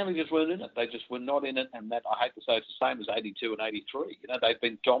 Manly just weren't in it. They just were not in it. And that, I hate to say, it's the same as 82 and 83. They've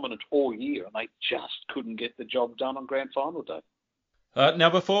been dominant all year and they just couldn't get the job done on grand final day. Now,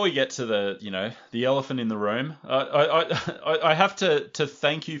 before we get to the elephant in the room, I have to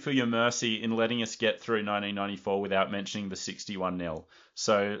thank you for your mercy in letting us get through 1994 without mentioning the 61-0.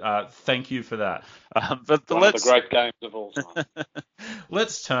 So thank you for that. But one of the great games of all time.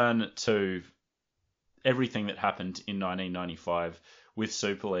 Let's turn to everything that happened in 1995 with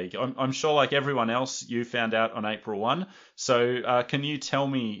Super League. I'm sure, like everyone else, you found out on April 1. So can you tell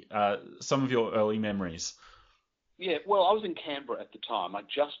me some of your early memories? Yeah, well, I was in Canberra at the time. I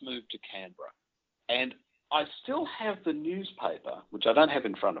just moved to Canberra. And I still have the newspaper, which I don't have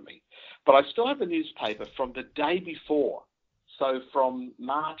in front of me, but I still have the newspaper from the day before. So from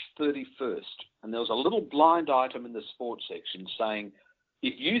March 31st. And there was a little blind item in the sports section saying,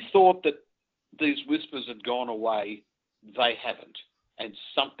 if you thought that these whispers had gone away, they haven't. And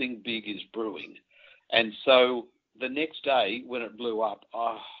something big is brewing. And so the next day when it blew up,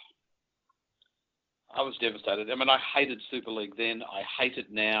 I was devastated. I mean, I hated Super League then. I hate it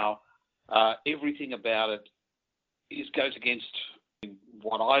now. Everything about it goes against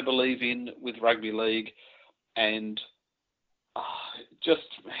what I believe in with rugby league. And just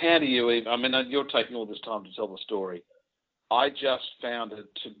how do you even... I mean, you're taking all this time to tell the story. I just found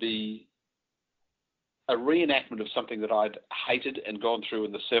it to be a reenactment of something that I'd hated and gone through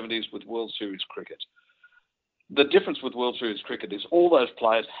in the 70s with World Series cricket. The difference with World Series cricket is all those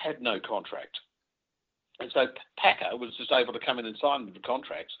players had no contract. And so Packer was just able to come in and sign the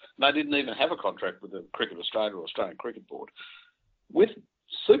contracts. And they didn't even have a contract with the Cricket Australia or Australian Cricket Board. With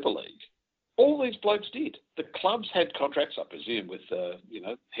Super League, all these blokes did. The clubs had contracts, I presume, with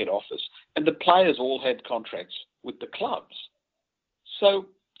head office, and the players all had contracts with the clubs. So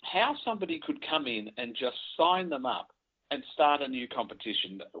how somebody could come in and just sign them up and start a new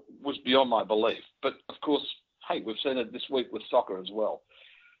competition was beyond my belief. But of course, hey, we've seen it this week with soccer as well.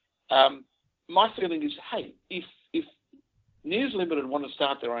 My feeling is, hey, if News Limited want to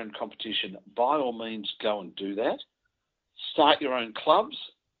start their own competition, by all means go and do that. Start your own clubs,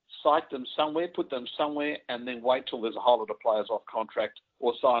 cite them somewhere, put them somewhere, and then wait till there's a whole lot of players off contract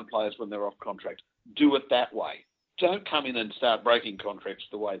or sign players when they're off contract. Do it that way. Don't come in and start breaking contracts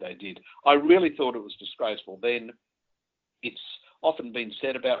the way they did. I really thought it was disgraceful. Then it's often been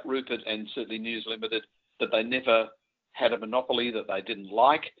said about Rupert and certainly News Limited that they never had a monopoly that they didn't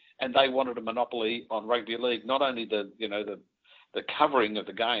like, and they wanted a monopoly on rugby league, not only the the covering of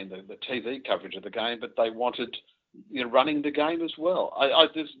the game, the TV coverage of the game, but they wanted running the game as well.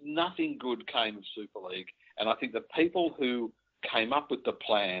 There's nothing good came of Super League, and I think the people who came up with the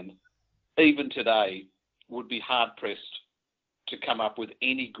plan, even today, would be hard-pressed to come up with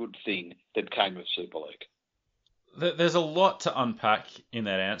any good thing that came of Super League. There's a lot to unpack in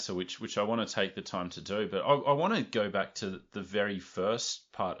that answer, which I want to take the time to do, but I want to go back to the very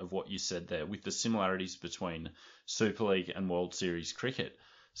first part of what you said there with the similarities between Super League and World Series cricket.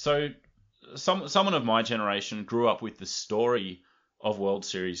 So someone of my generation grew up with the story of World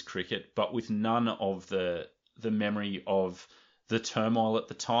Series cricket, but with none of the memory of the turmoil at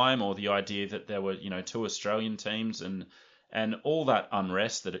the time, or the idea that there were, two Australian teams and all that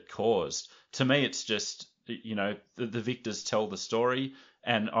unrest that it caused. To me, it's just, the victors tell the story.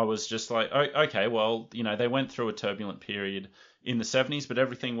 And I was just like, oh, okay, well, they went through a turbulent period in the 70s, but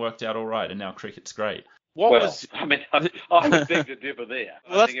everything worked out all right. And now cricket's great. I would think to differ there.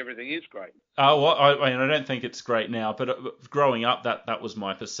 I think everything is great. I don't think it's great now, but growing up, that was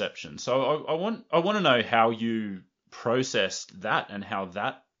my perception. So I want to know how you processed that and how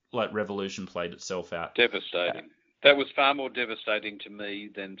that revolution played itself out. Devastating. That was far more devastating to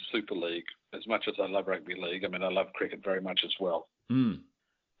me than Super League. As much as I love rugby league, I love cricket very much as well. Mm.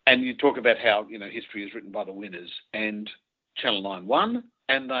 And you talk about how history is written by the winners, and Channel 9 won,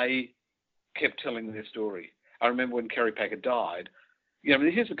 and they kept telling their story. I remember when Kerry Packer died.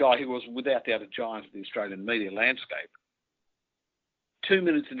 Here's a guy who was without doubt a giant of the Australian media landscape. 2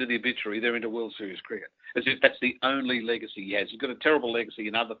 minutes into the obituary, they're into World Series cricket, as if that's the only legacy he has. He's got a terrible legacy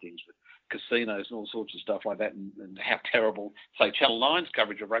in other things, with casinos and all sorts of stuff like that, and how terrible, say, Channel 9's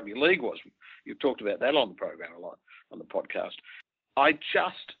coverage of rugby league was. You've talked about that on the program a lot, on the podcast.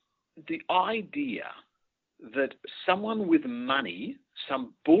 The idea that someone with money,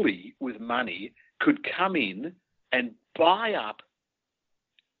 some bully with money, could come in and buy up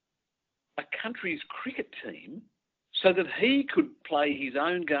a country's cricket team so that he could play his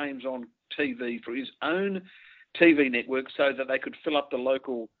own games on TV for his own TV network, so that they could fill up the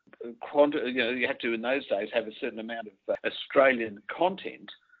local you had to in those days have a certain amount of Australian content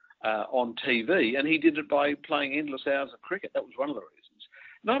on TV, and he did it by playing endless hours of cricket. That was one of the reasons.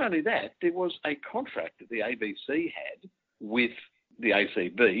 Not only that, there was a contract that the ABC had with the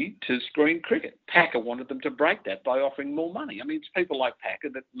ACB to screen cricket. Packer wanted them to break that by offering more money. It's people like Packer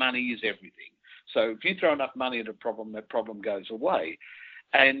that money is everything. So if you throw enough money at a problem, that problem goes away.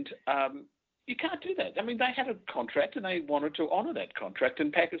 And you can't do that. They had a contract and they wanted to honour that contract,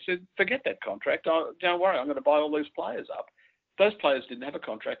 and Packer said, forget that contract. Don't worry, I'm going to buy all these players up. Those players didn't have a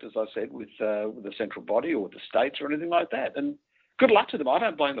contract, as I said, with the central body or the states or anything like that. And good luck to them. I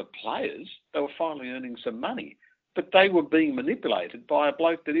don't blame the players. They were finally earning some money. But they were being manipulated by a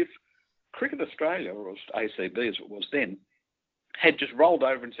bloke that, if Cricket Australia, or ACB as it was then, had just rolled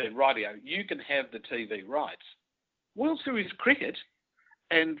over and said, rightio, you can have the TV rights, World Series cricket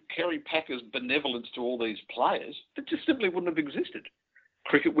and Kerry Packer's benevolence to all these players, that just simply wouldn't have existed.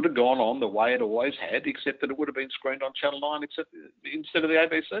 Cricket would have gone on the way it always had, except that it would have been screened on Channel 9 instead of the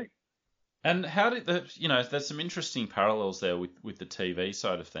ABC. And how did there's some interesting parallels there with the TV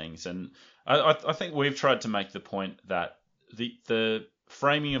side of things. And I think we've tried to make the point that the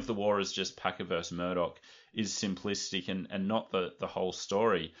framing of the war as just Packer versus Murdoch is simplistic and not the whole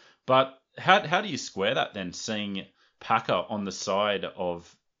story. But how do you square that then, seeing Packer on the side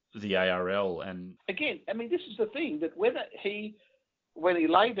of the ARL? And again, this is the thing, that when he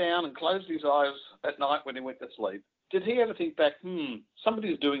lay down and closed his eyes at night when he went to sleep, did he ever think back,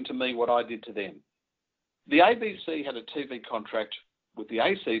 somebody's doing to me what I did to them? The ABC had a TV contract with the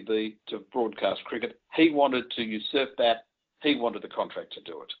ACB to broadcast cricket. He wanted to usurp that. He wanted the contract to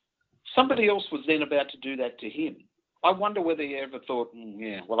do it. Somebody else was then about to do that to him. I wonder whether he ever thought,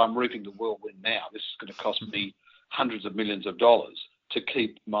 I'm reaping the whirlwind now. This is going to cost me hundreds of millions of dollars to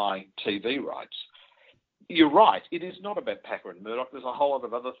keep my TV rights. You're right. It is not about Packer and Murdoch. There's a whole lot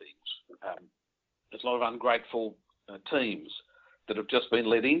of other things. There's a lot of ungrateful teams that have just been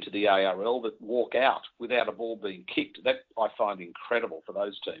let into the ARL that walk out without a ball being kicked. That I find incredible for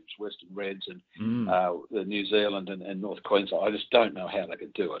those teams, Western Reds and the New Zealand and North Queensland. I just don't know how they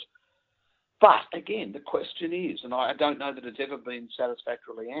could do it. But again, the question is, and I don't know that it's ever been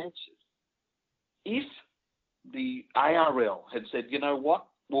satisfactorily answered, if the ARL had said, you know what,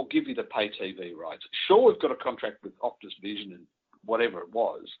 we'll give you the pay TV rights. Sure, we've got a contract with Optus Vision and whatever it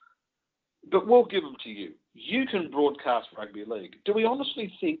was, but we'll give them to you. You can broadcast rugby league. Do we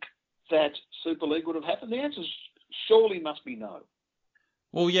honestly think that Super League would have happened? The answer surely must be no.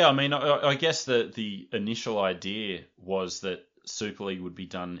 Well, yeah, I guess the initial idea was that Super League would be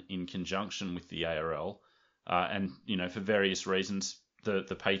done in conjunction with the ARL, And, for various reasons,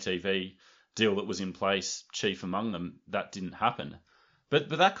 the pay TV deal that was in place, chief among them, that didn't happen. But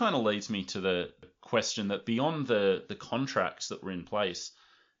that kind of leads me to the question that beyond the contracts that were in place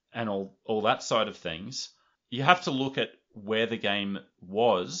and all that side of things, you have to look at where the game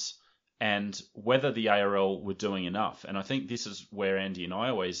was and whether the ARL were doing enough. And I think this is where Andy and I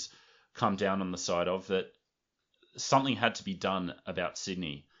always come down on the side of that something had to be done about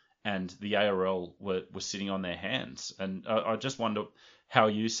Sydney, and the ARL were sitting on their hands. And I just wonder how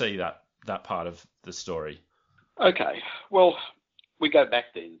you see that part of the story. Okay, well, we go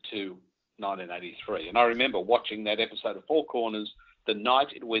back then to 1983, and I remember watching that episode of Four Corners the night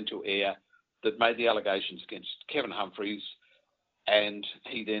it went to air that made the allegations against Kevin Humphreys, and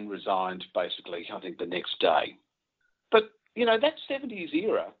he then resigned basically, I think, the next day. But, that 70s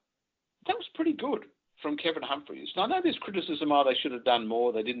era, that was pretty good from Kevin Humphreys. Now, I know there's criticism, they should have done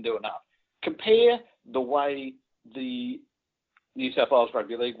more, they didn't do enough. Compare the way the New South Wales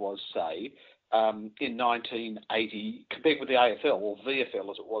Rugby League was, say, in 1980, compared with the AFL or VFL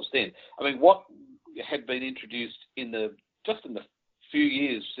as it was then. I mean, what had been introduced in the few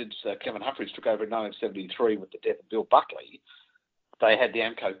years since Kevin Humphreys took over in 1973 with the death of Bill Buckley, they had the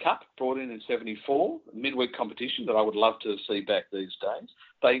AMCO Cup brought in 74, a midweek competition that I would love to see back these days.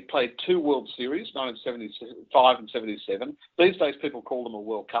 They played 2 World Series, 1975 and 77. These days people call them a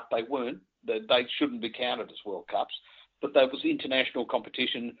World Cup. They weren't. They shouldn't be counted as World Cups. But there was international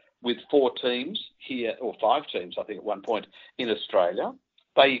competition with 4 teams here, or 5 teams, I think, at one point in Australia.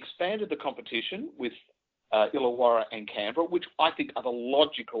 They expanded the competition with Illawarra and Canberra, which I think are the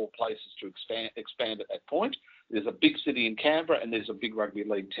logical places to expand at that point. There's a big city in Canberra and there's a big rugby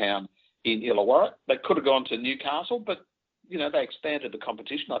league town in Illawarra. They could have gone to Newcastle, but, they expanded the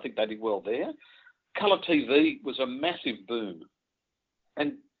competition. I think they did well there. Colour TV was a massive boom.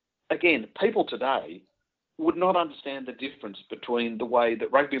 And, again, people today would not understand the difference between the way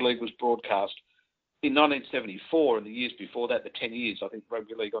that rugby league was broadcast in 1974 and the years before that, the 10 years, I think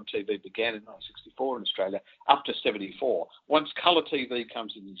rugby league on TV began in 1964 in Australia, up to 74. Once colour TV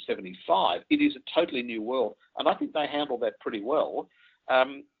comes in 75, it is a totally new world. And I think they handled that pretty well.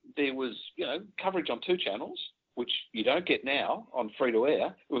 There was, coverage on 2 channels, which you don't get now on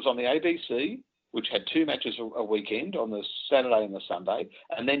free-to-air. It was on the ABC, which had 2 matches a weekend on the Saturday and the Sunday.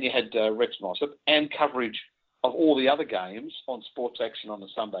 And then you had Rex Mossop and coverage of all the other games on Sports Action on the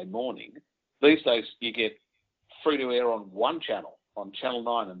Sunday morning. These days, you get free-to-air on 1 channel, on Channel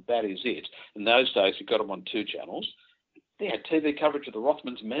 9, and that is it. In those days, you got them on 2 channels. They had TV coverage of the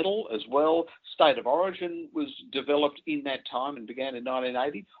Rothmans Medal as well. State of Origin was developed in that time and began in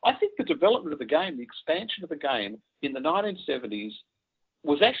 1980. I think the development of the game, the expansion of the game in the 1970s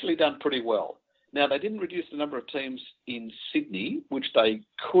was actually done pretty well. Now, they didn't reduce the number of teams in Sydney, which they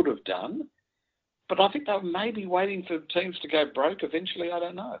could have done, but I think they were maybe waiting for teams to go broke eventually. I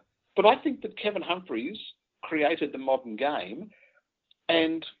don't know. But I think that Kevin Humphreys created the modern game,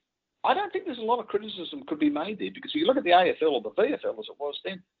 and I don't think there's a lot of criticism could be made there, because if you look at the AFL or the VFL as it was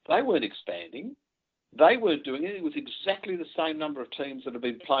then, they weren't expanding. They weren't doing it. It was exactly the same number of teams that have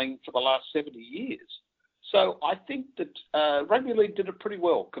been playing for the last 70 years. So I think that rugby league did it pretty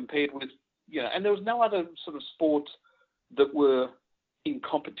well compared with, and there was no other sort of sports that were in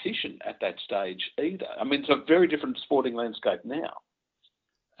competition at that stage either. I mean, it's a very different sporting landscape now.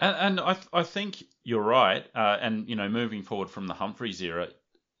 And I think you're right. And, moving forward from the Humphreys era,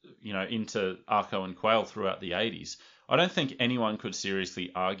 into Arco and Quayle throughout the 80s, I don't think anyone could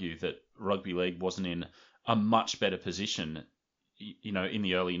seriously argue that rugby league wasn't in a much better position, in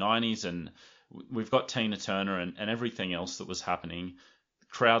the early 90s. And we've got Tina Turner and everything else that was happening.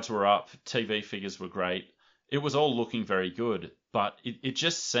 Crowds were up, TV figures were great. It was all looking very good, but it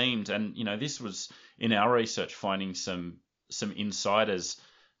just seemed, and, this was in our research, finding some insiders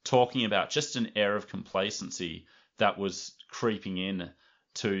talking about just an air of complacency that was creeping in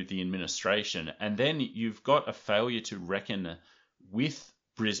to the administration. And then you've got a failure to reckon with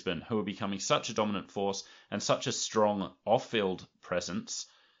Brisbane, who are becoming such a dominant force and such a strong off-field presence.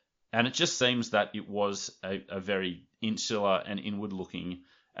 And it just seems that it was a very insular and inward-looking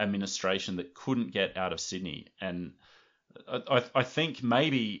administration that couldn't get out of Sydney. And I think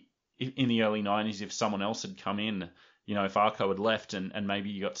maybe in the early 90s, if someone else had come in, if Arco had left and maybe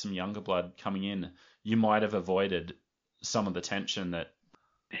you got some younger blood coming in, you might have avoided some of the tension that...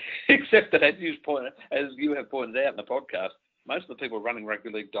 Except that, as you have pointed out in the podcast, most of the people running rugby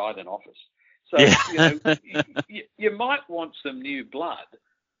league died in office. So, you might want some new blood,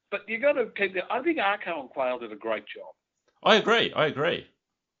 but you got to keep... I think Arco and Quayle did a great job. I agree.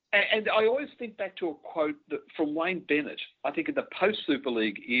 And I always think back to a quote from Wayne Bennett, I think in the post-Super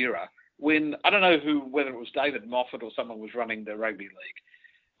League era, when, I don't know whether it was David Moffat or someone was running the rugby league,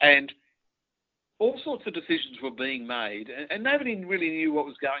 and all sorts of decisions were being made, and nobody really knew what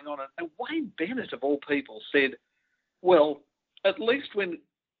was going on. And Wayne Bennett, of all people, said, well, at least when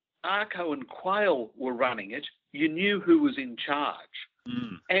Arco and Quayle were running it, you knew who was in charge.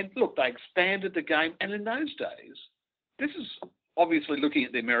 Mm. And look, they expanded the game. And in those days, this is obviously looking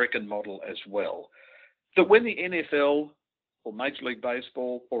at the American model as well, that when the NFL or Major League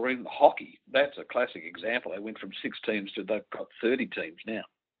Baseball or even hockey, that's a classic example. They went from 6 teams to they've got 30 teams now.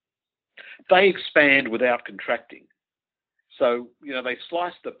 They expand without contracting. So, they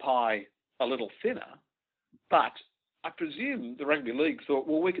slice the pie a little thinner, but I presume the rugby league thought,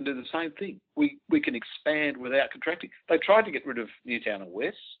 well, we can do the same thing. We can expand without contracting. They tried to get rid of Newtown and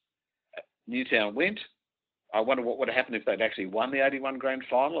West. Newtown went. I wonder what would have happened if they'd actually won the 81 grand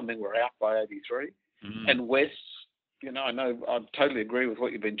final and then were out by 83. Mm. And West, I totally agree with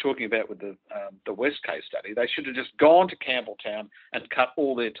what you've been talking about with the West case study. They should have just gone to Campbelltown and cut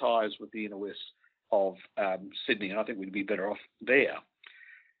all their ties with the inner west of Sydney, and I think we'd be better off there.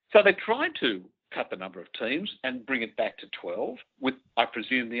 So they tried to cut the number of teams and bring it back to 12, with, I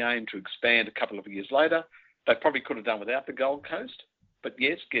presume, the aim to expand a couple of years later. They probably could have done without the Gold Coast, but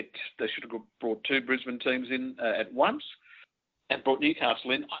yes, they should have brought 2 Brisbane teams in at once and brought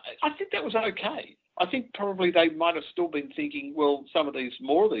Newcastle in. I think that was okay. I think probably they might have still been thinking, well,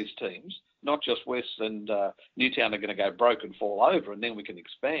 more of these teams, not just West and Newtown, are going to go broke and fall over, and then we can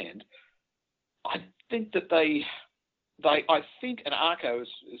expand. I think that I think, and Arco is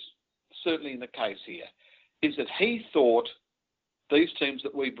certainly in the case here, is that he thought these teams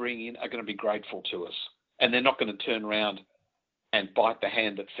that we bring in are going to be grateful to us, and they're not going to turn around and bite the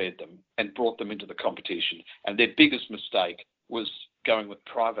hand that fed them and brought them into the competition. And their biggest mistake was going with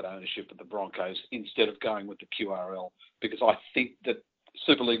private ownership of the Broncos instead of going with the QRL, because I think that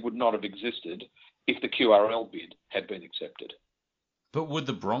Super League would not have existed if the QRL bid had been accepted. But would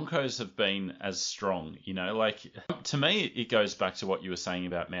the Broncos have been as strong? To me, it goes back to what you were saying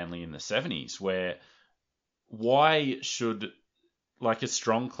about Manly in the 70s, where why should a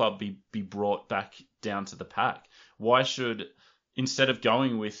strong club be brought back down to the pack? Why should, instead of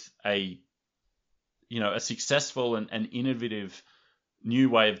going with a successful and innovative new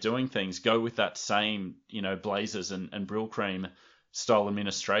way of doing things, go with that same, Blazers and Brill Cream style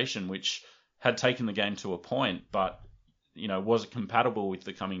administration, which had taken the game to a point, but was it compatible with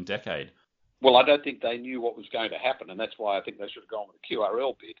the coming decade? Well, I don't think they knew what was going to happen, and that's why I think they should have gone with a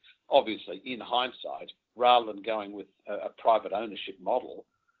QRL bid, obviously, in hindsight, rather than going with a private ownership model,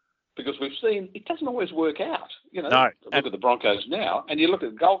 because we've seen it doesn't always work out. No. Look at the Broncos now, and you look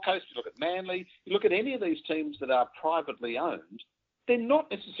at the Gold Coast, you look at Manly, you look at any of these teams that are privately owned, they're not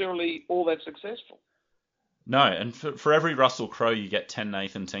necessarily all that successful. No, and for every Russell Crowe, you get 10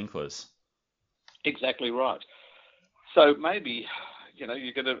 Nathan Tinklers. Exactly right. So maybe,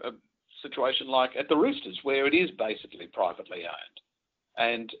 you get a situation like at the Roosters, where it is basically privately owned,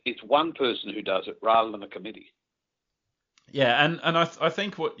 and it's one person who does it rather than a committee. Yeah, and I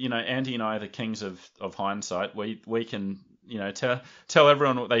think what Andy and I are the kings of hindsight. We can tell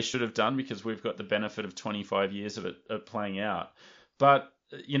everyone what they should have done because we've got the benefit of 25 years of it playing out. But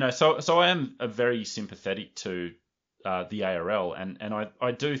so I am very sympathetic to the ARL, and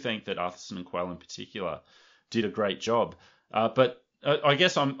I do think that Arthurson and Quayle in particular did a great job. But I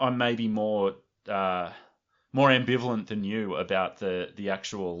guess I'm maybe more ambivalent than you about the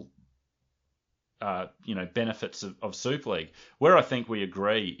actual benefits of Super League. Where I think we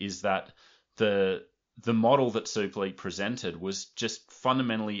agree is that the model that Super League presented was just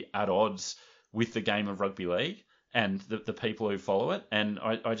fundamentally at odds with the game of rugby league and the people who follow it. And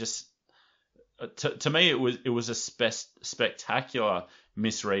I just, to me, it was a spectacular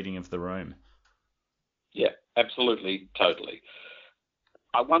misreading of the room. Yeah, absolutely, totally.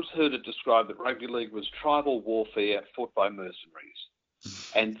 I once heard it described that rugby league was tribal warfare fought by mercenaries.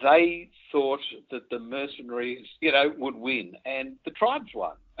 And they thought that the mercenaries, would win. And the tribes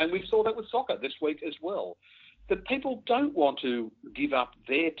won. And we saw that with soccer this week as well. That people don't want to give up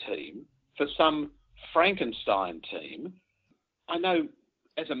their team for some Frankenstein team. I know,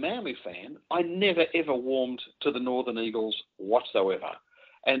 as a Manly fan, I never, ever warmed to the Northern Eagles whatsoever.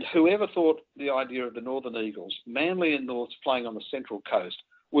 And whoever thought the idea of the Northern Eagles, Manly and Norths playing on the Central Coast,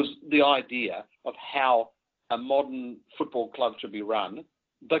 was the idea of how a modern football club should be run,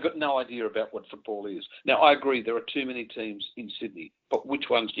 they've got no idea about what football is. Now, I agree there are too many teams in Sydney, but which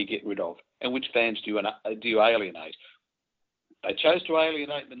ones do you get rid of? And which fans do you alienate? They chose to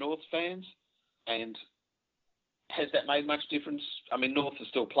alienate the North fans, and has that made much difference? I mean, North are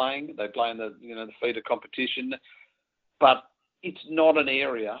still playing. They play in the feeder competition. But it's not an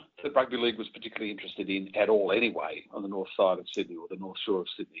area that rugby league was particularly interested in at all anyway, on the north side of Sydney or the north shore of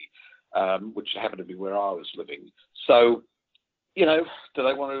Sydney, which happened to be where I was living. So, do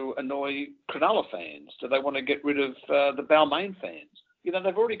they want to annoy Cronulla fans? Do they want to get rid of the Balmain fans?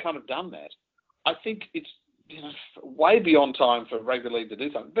 They've already kind of done that. I think it's way beyond time for rugby league to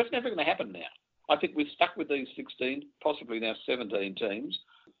do something, but it's never going to happen now. I think we're stuck with these 16, possibly now 17 teams,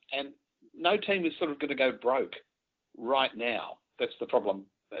 and no team is sort of going to go broke right now. That's the problem,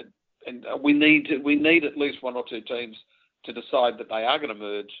 and we need at least one or two teams to decide that they are going to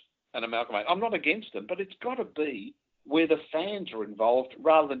merge and amalgamate. I'm not against them, but it's got to be where the fans are involved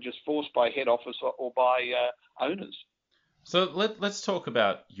rather than just forced by head office or by owners. So let's talk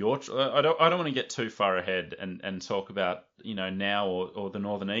about your. I don't want to get too far ahead and talk about now or the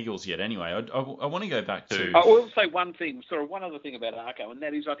Northern Eagles yet. Anyway, I want to go back to. I will say one other thing about Arco, and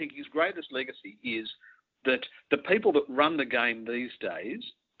that is I think his greatest legacy is that the people that run the game these days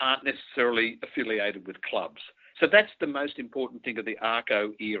aren't necessarily affiliated with clubs. So that's the most important thing of the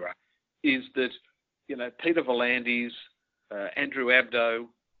Arco era, is that Peter Volandis, Andrew Abdo,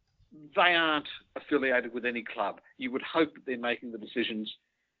 they aren't affiliated with any club. You would hope that they're making the decisions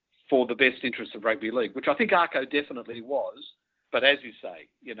for the best interests of rugby league, which I think Arco definitely was. But as you say,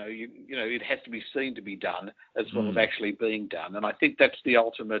 it has to be seen to be done as well as actually being done. And I think that's the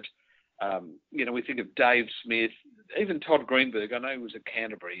ultimate. We think of Dave Smith, even Todd Greenberg. I know he was at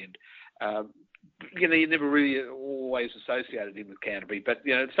Canterbury, and you never really always associated him with Canterbury. But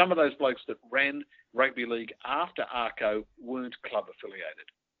some of those blokes that ran rugby league after Arco weren't club affiliated.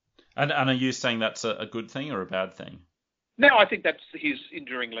 And are you saying that's a good thing or a bad thing? No, I think that's his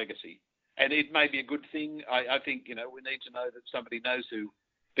enduring legacy. And it may be a good thing. I think, we need to know that somebody knows who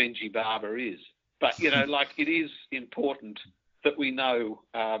Benji Barber is. But, it is important that we know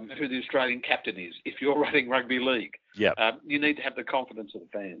who the Australian captain is. If you're running rugby league, you need to have the confidence of the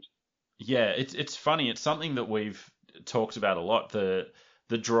fans. Yeah, it's funny. It's something that we've talked about a lot. The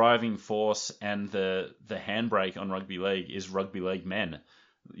driving force and the handbrake on rugby league is rugby league men.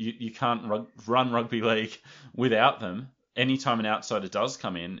 You can't run rugby league without them. Anytime an outsider does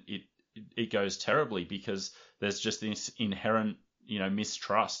come in, it goes terribly because there's just this inherent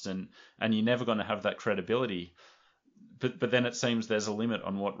mistrust and you're never going to have that credibility. But then it seems there's a limit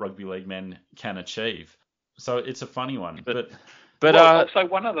on what rugby league men can achieve. So it's a funny one. So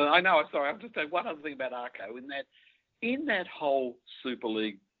one other, I'll just say one other thing about Arco in that whole Super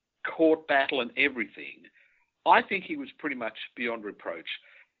League court battle and everything, I think he was pretty much beyond reproach.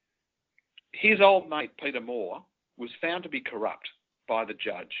 His old mate, Peter Moore, was found to be corrupt by the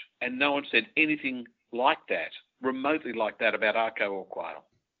judge, and no one said anything like that, remotely like that, about Arco or Quayle.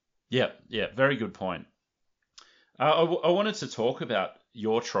 Yeah, very good point. I wanted to talk about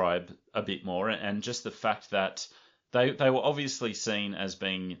your tribe a bit more, and just the fact that they were obviously seen as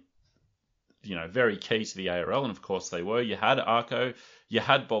being, very key to the ARL, and of course they were. You had Arco, you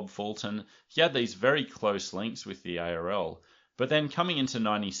had Bob Fulton, you had these very close links with the ARL. But then coming into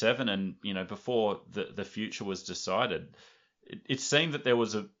 97 and, before the future was decided, it seemed that there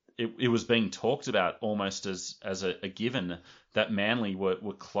was it was being talked about almost as a given that Manly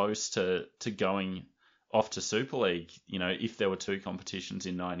were close to going off to Super League, if there were two competitions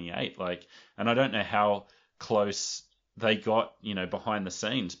in 98. And I don't know how close they got, behind the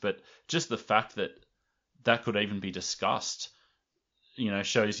scenes, but just the fact that could even be discussed,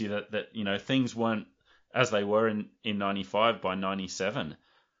 shows you that things weren't as they were in 95 by 97.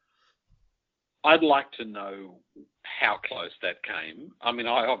 I'd like to know how close that came. I mean,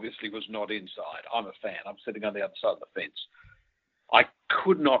 I obviously was not inside. I'm a fan. I'm sitting on the other side of the fence. I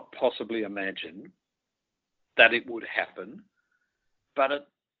could not possibly imagine that it would happen. But, at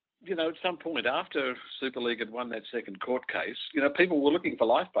some point after Super League had won that second court case, people were looking for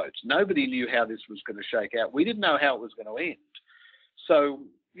lifeboats. Nobody knew how this was going to shake out. We didn't know how it was going to end. So,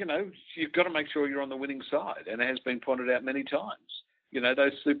 you've got to make sure you're on the winning side. And it has been pointed out many times.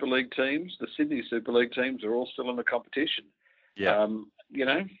 Those Super League teams, the Sydney Super League teams, are all still in the competition. Yeah. I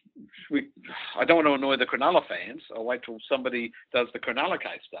don't want to annoy the Cronulla fans. I'll wait till somebody does the Cronulla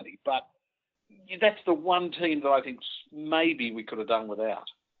case study. But that's the one team that I think maybe we could have done without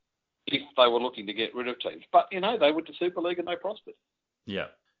if they were looking to get rid of teams. But, they went to Super League and they prospered. Yeah.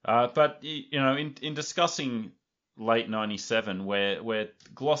 But, in discussing late 97, we're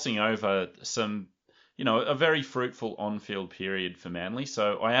glossing over some, a very fruitful on-field period for Manly.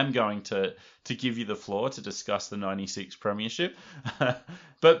 So I am going to give you the floor to discuss the 96 premiership.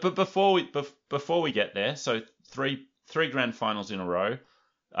 but before we get there, so three grand finals in a row,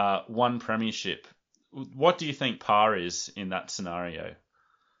 one premiership. What do you think par is in that scenario?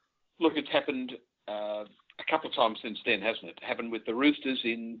 Look, it's happened a couple of times since then, hasn't it? It happened with the Roosters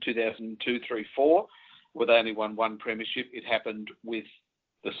in 2002, 3, 4, where they only won one premiership. It happened with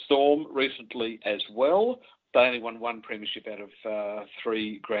the Storm recently as well. They only won one premiership out of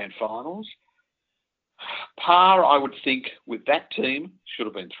 3 grand finals. Par, I would think, with that team, should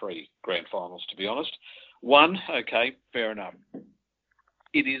have been 3 grand finals, to be honest. 1, okay, fair enough.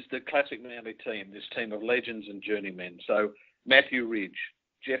 It is the classic Manly team, this team of legends and journeymen. So Matthew Ridge,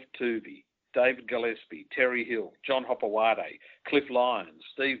 Jeff Tuvey, David Gillespie, Terry Hill, John Hopewade, Cliff Lyons,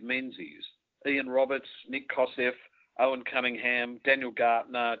 Steve Menzies, Ian Roberts, Nick Kosef, Owen Cunningham, Daniel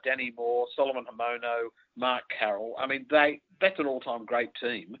Gartner, Danny Moore, Solomon Hamono, Mark Carroll. I mean, that's an all-time great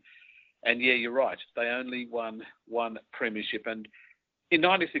team. And yeah, you're right. They only won one premiership. And in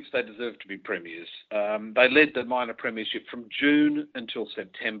 96, they deserved to be premiers. They led the minor premiership from June until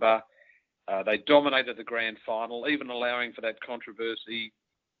September. They dominated the grand final, even allowing for that controversy.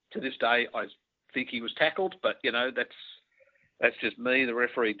 To this day, I think he was tackled, but, you know, that's just me. The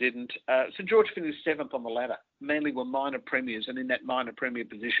referee didn't. St George finished 7th on the ladder. Manly were minor premiers and in that minor premier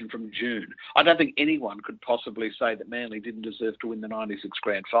position from June. I don't think anyone could possibly say that Manly didn't deserve to win the 96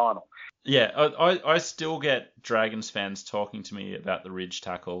 grand final. Yeah, I still get Dragons fans talking to me about the Ridge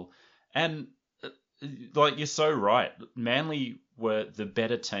tackle. And, like, you're so right. Manly were the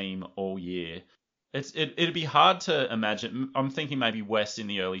better team all year. It'd be hard to imagine. I'm thinking maybe West in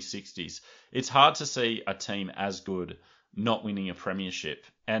the early 60s. It's hard to see a team as good not winning a premiership.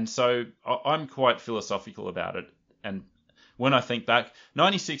 And so I'm quite philosophical about it. And when I think back,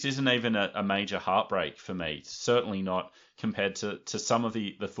 96 isn't even a major heartbreak for me. Certainly not compared to some of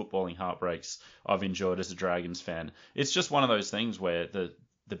the footballing heartbreaks I've enjoyed as a Dragons fan. It's just one of those things where the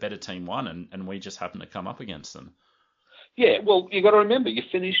better team won and we just happened to come up against them. Yeah, well, you've got to remember, you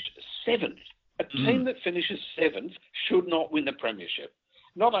finished 7th. A team that finishes 7th should not win the premiership.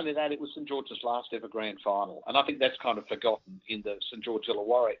 Not only that, it was St George's last ever grand final. And I think that's kind of forgotten in the St George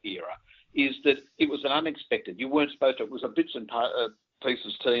Illawarra era, is that it was an unexpected. You weren't supposed to. It was a bits and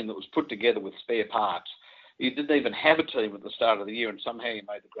pieces team that was put together with spare parts. You didn't even have a team at the start of the year, and somehow you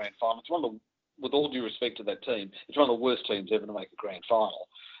made the grand final. It's one of the, with all due respect to that team, it's one of the worst teams ever to make a grand final.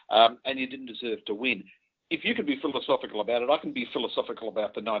 And you didn't deserve to win. If you can be philosophical about it, I can be philosophical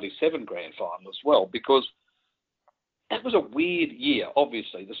about the 97 grand final as well, because that was a weird year,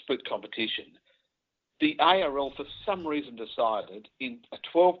 obviously, the split competition. The ARL, for some reason, decided in a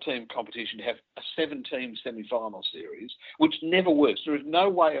 12-team competition to have a 7-team semi-final series, which never works. There is no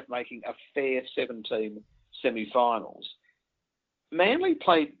way of making a fair 7-team semi-finals. Manly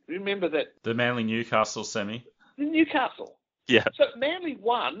played, remember that? The Manly-Newcastle semi. Newcastle. Yeah. So Manly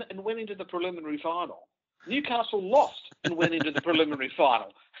won and went into the preliminary final. Newcastle lost and went into the preliminary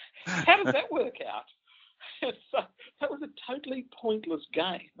final. How does that work out? So that was a totally pointless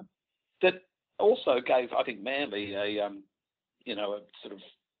game that also gave, I think, Manly a sort of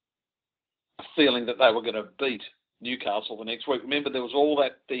a feeling that they were going to beat Newcastle the next week. Remember, there was all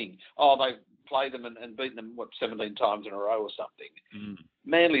that thing. Oh, they played them and beaten them, 17 times in a row or something.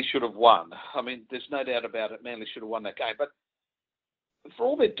 Manly should have won. I mean, there's no doubt about it. Manly should have won that game. But for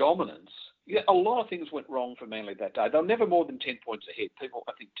all their dominance, yeah, a lot of things went wrong for Manly that day. They were never more than 10 points ahead. People,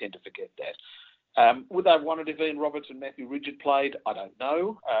 I think, tend to forget that. Would they have won it if Ian Roberts and Matthew Ridge had played? I don't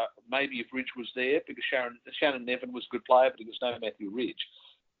know. Maybe if Ridge was there, because Shannon Nevin was a good player, but he was no Matthew Ridge.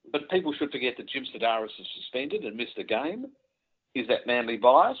 But people should forget that Jim Sedaris is suspended and missed a game. Is that Manly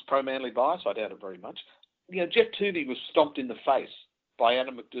bias, pro-Manly bias? I doubt it very much. You know, Jeff Tuvey was stomped in the face by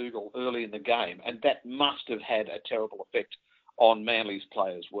Adam McDougall early in the game, and that must have had a terrible effect on Manly's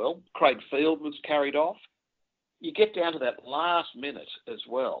play as well. Craig Field was carried off. You get down to that last minute as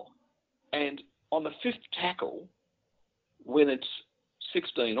well, and on the 5th tackle, when it's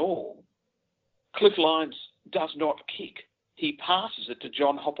 16 all, Cliff Lyons does not kick. He passes it to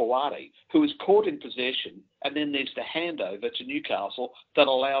John Hopewade, who is caught in possession, and then there's the handover to Newcastle that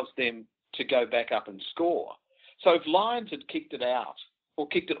allows them to go back up and score. So if Lyons had kicked it out, or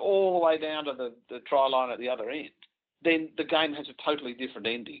kicked it all the way down to the try line at the other end, then the game has a totally different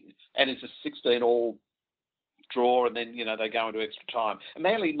ending, and it's a 16-all draw, and then, you know, they go into extra time. And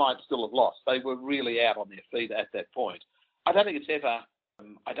Manly might still have lost. They were really out on their feet at that point. I don't think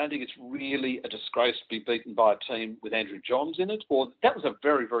it's really a disgrace to be beaten by a team with Andrew Johns in it, or that was a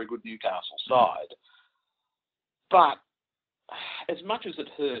very, very good Newcastle side. But as much as it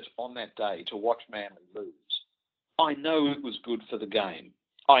hurt on that day to watch Manly lose, I know it was good for the game.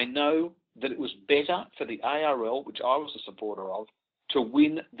 I know that it was better for the ARL, which I was a supporter of, to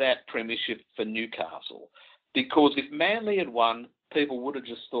win that premiership for Newcastle. Because if Manly had won, people would have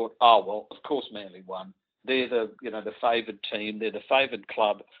just thought, oh, well, of course Manly won. They're the favoured team. They're the favoured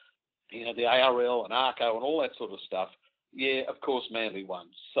club. the ARL and ARCO and all that sort of stuff, yeah, of course Manly won.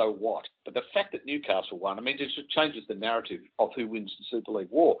 So what? But the fact that Newcastle won, I mean, it just changes the narrative of who wins the Super League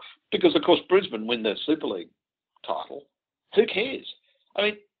war. Because, of course, Brisbane win the Super League title. Who cares? I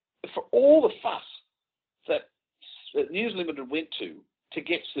mean, for all the fuss that News Limited went to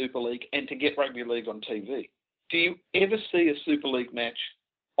get Super League and to get Rugby League on TV, do you ever see a Super League match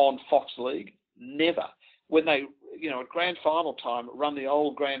on Fox League? Never. When they, at grand final time, run the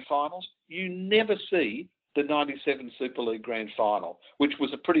old grand finals, you never see the 97 Super League grand final, which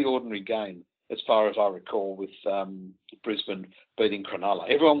was a pretty ordinary game as far as I recall, with Brisbane beating Cronulla.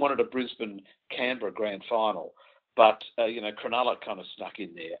 Everyone wanted a Brisbane-Canberra grand final, but, Cronulla kind of snuck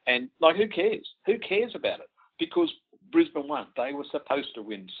in there. And, who cares? Who cares about it? Because Brisbane won. They were supposed to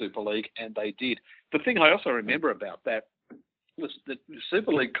win Super League, and they did. The thing I also remember about that was that the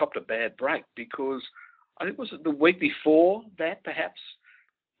Super League copped a bad break because I think it was the week before that, perhaps,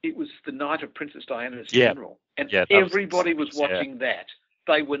 it was the night of Princess Diana's funeral. And everybody was watching that.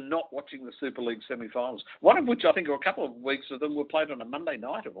 They were not watching the Super League semi-finals, one of which I think, or a couple of weeks of them, were played on a Monday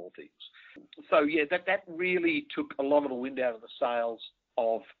night of all things. So, that really took a lot of the wind out of the sails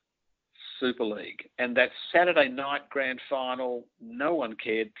of Super League. And that Saturday night grand final, no one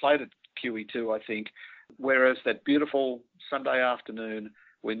cared, played at QE2, I think, whereas that beautiful Sunday afternoon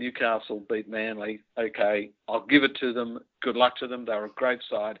when Newcastle beat Manly, okay, I'll give it to them. Good luck to them. They were a great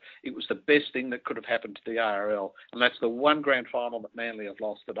side. It was the best thing that could have happened to the ARL. And that's the one grand final that Manly have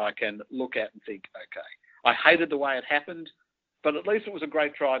lost that I can look at and think, okay, I hated the way it happened, but at least it was a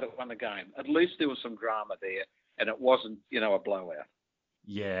great try that won the game. At least there was some drama there, and it wasn't, a blowout.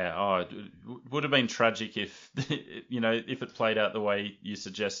 Yeah, it would have been tragic if, if it played out the way you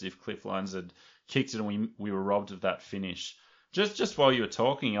suggested, if Cliff Lyons had kicked it and we were robbed of that finish. Just while you were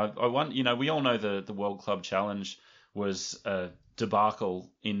talking, I want, we all know the World Club Challenge was a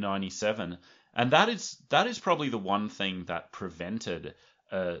debacle in '97, and that is probably the one thing that prevented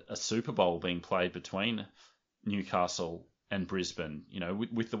a Super Bowl being played between Newcastle and Brisbane.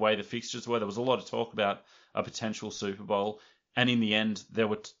 With the way the fixtures were, there was a lot of talk about a potential Super Bowl, and in the end, there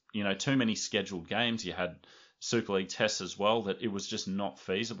were too many scheduled games. You had Super League tests as well, that it was just not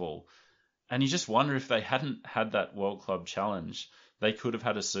feasible. And you just wonder if they hadn't had that World Club Challenge, they could have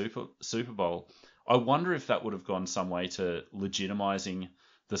had a Super Bowl. I wonder if that would have gone some way to legitimising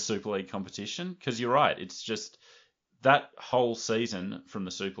the Super League competition. Because you're right, it's just that whole season from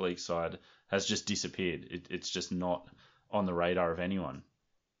the Super League side has just disappeared. It's just not on the radar of anyone.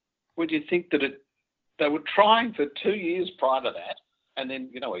 Would you think that they were trying for 2 years prior to that, and then,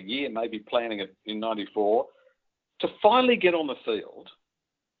 a year maybe planning it in '94, to finally get on the field?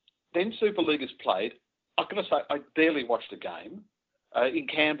 Then Super League is played. I've got to say, I barely watched a game. In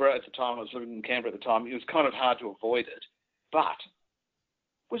Canberra at the time, I was living in Canberra at the time, it was kind of hard to avoid it. But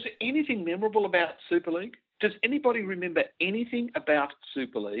was there anything memorable about Super League? Does anybody remember anything about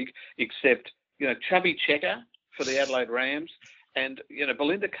Super League except, Chubby Checker for the Adelaide Rams and,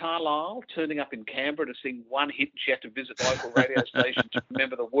 Belinda Carlisle turning up in Canberra to sing one hit and she had to visit the local radio station to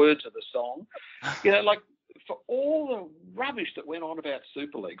remember the words of the song? For all the rubbish that went on about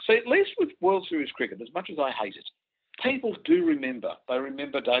Super League. So at least with World Series cricket, as much as I hate it, people do remember. They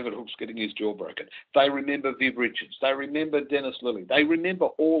remember David Hooks getting his jaw broken. They remember Viv Richards. They remember Dennis Lilly. They remember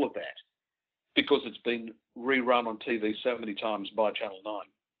all of that because it's been rerun on TV so many times by Channel 9.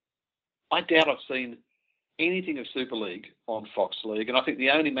 I doubt I've seen anything of Super League on Fox League, and I think the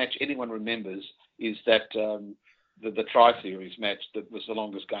only match anyone remembers is that the Tri-Series match that was the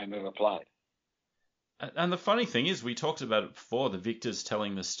longest game ever played. And the funny thing is, we talked about it before, the victors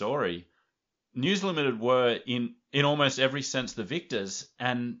telling the story. News Limited were, in almost every sense, the victors,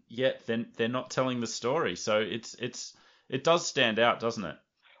 and yet they're not telling the story. So it does stand out, doesn't it?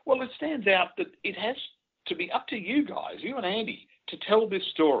 Well, it stands out that it has to be up to you guys, you and Andy, to tell this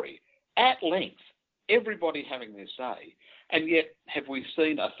story at length, everybody having their say. And yet, have we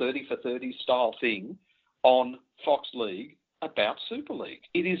seen a 30 for 30 style thing on Fox League about Super League?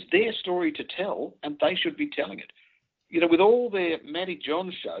 It is their story to tell, and they should be telling it. With all their Matty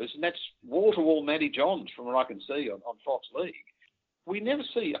Johns shows, and that's wall-to-wall Matty Johns from what I can see on Fox League, we never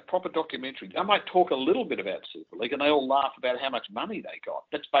see a proper documentary. I might talk a little bit about Super League, and they all laugh about how much money they got.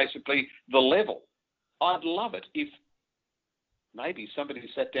 That's basically the level. I'd love it if maybe somebody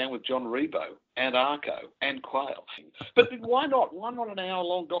sat down with John Rebo and Arco and Quayle. But why not? Why not an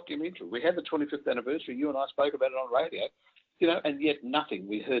hour-long documentary? We had the 25th anniversary. You and I spoke about it on radio. And yet nothing.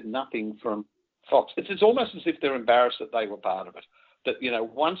 We heard nothing from Fox. It's almost as if they're embarrassed that they were part of it. That,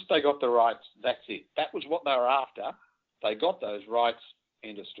 once they got the rights, that's it. That was what they were after. They got those rights,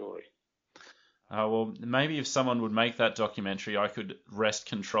 end of story. Well, maybe if someone would make that documentary, I could wrest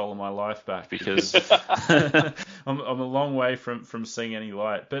control of my life back, because I'm a long way from seeing any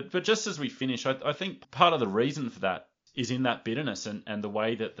light. But just as we finish, I think part of the reason for that is in that bitterness and the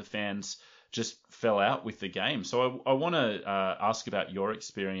way that the fans just fell out with the game. So I want to ask about your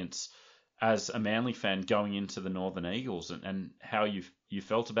experience as a Manly fan going into the Northern Eagles, and how you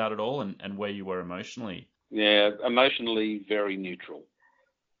felt about it all, and where you were emotionally. Yeah, emotionally very neutral.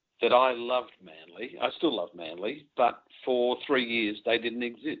 That I loved Manly. I still love Manly, but for 3 years they didn't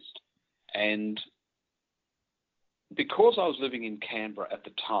exist. And because I was living in Canberra at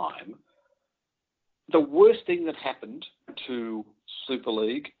the time, the worst thing that happened to Super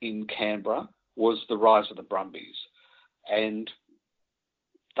League in Canberra was the rise of the Brumbies. And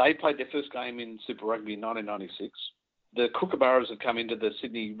they played their first game in Super Rugby in 1996. The Kookaburras had come into the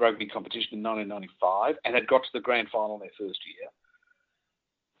Sydney Rugby competition in 1995 and had got to the grand final in their first year.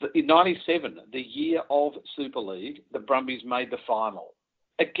 In 97, the year of Super League, the Brumbies made the final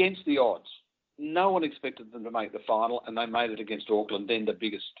against the odds. No one expected them to make the final, and they made it against Auckland, then the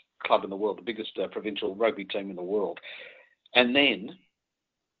biggest club in the world, the biggest provincial rugby team in the world. And then,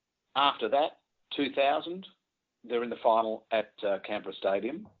 after that, 2000, they're in the final at Canberra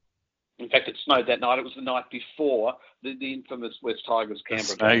Stadium. In fact, it snowed that night. It was the night before the infamous West Tigers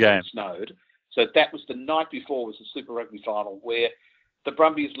Canberra game snowed. So that was the night before, was the Super Rugby final, where the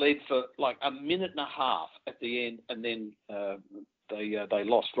Brumbies led for like a minute and a half at the end, and then they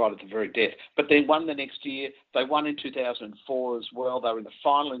lost right at the very death. But then won the next year. They won in 2004 as well. They were in the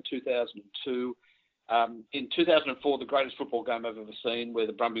final in 2002. In 2004, the greatest football game I've ever seen, where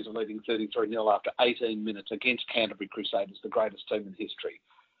the Brumbies are leading 33-0 after 18 minutes against Canterbury Crusaders, the greatest team in history.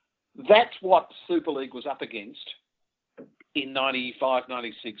 That's what Super League was up against in 95,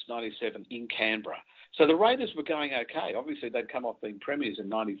 96, 97 in Canberra. So the Raiders were going okay. Obviously, they'd come off being premiers in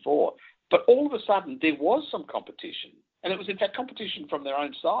 94. But all of a sudden, there was some competition. And it was, in fact, competition from their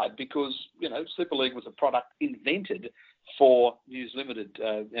own side because, Super League was a product invented for News Limited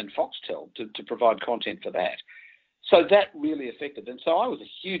and Foxtel to provide content for that. So that really affected. And so I was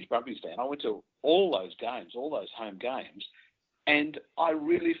a huge Brumbies fan. I went to all those games, all those home games, and I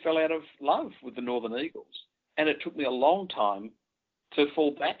really fell out of love with the Northern Eagles. And it took me a long time to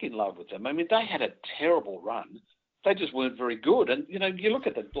fall back in love with them. I mean, they had a terrible run. They just weren't very good. And, you look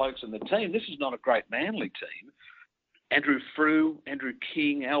at the blokes in the team, this is not a great Manly team. Andrew Frew, Andrew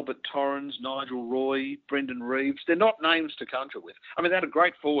King, Albert Torrens, Nigel Roy, Brendan Reeves, they're not names to conjure with. I mean, they had a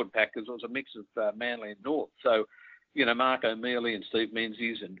great forward pack because it was a mix of Manly and North. So, Mark O'Mealy and Steve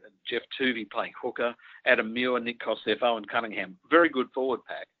Menzies and Jeff Tuvey playing hooker, Adam Muir, Nick Kosef, and Cunningham. Very good forward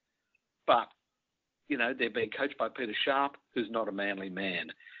pack. But, they're being coached by Peter Sharp, who's not a Manly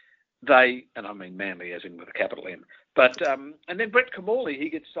man. They, and I mean Manly as in with a capital M, but, and then Brett Kamali, he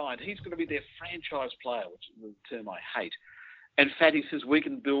gets signed. He's going to be their franchise player, which is a term I hate. And Fatty says we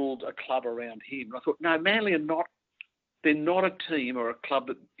can build a club around him. And I thought, no, Manly they're not a team or a club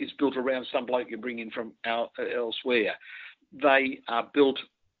that is built around some bloke you bring in from elsewhere. They are built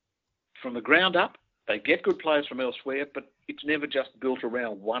from the ground up. They get good players from elsewhere, but it's never just built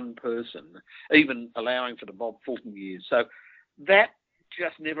around one person, even allowing for the Bob Fulton years. So that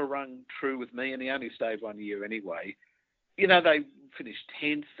just never rung true with me, and he only stayed 1 year anyway. They finished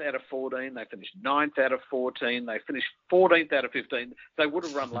 10th out of 14. They finished 9th out of 14. They finished 14th out of 15. They would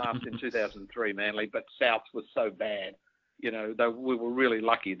have run last in 2003, Manly, but South was so bad. We were really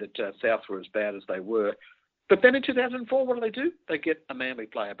lucky that South were as bad as they were. But then in 2004, what do? They get a Manly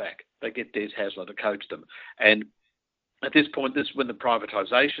player back. They get Des Hasler to coach them. And at this point, this is when the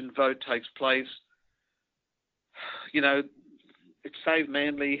privatisation vote takes place. It saved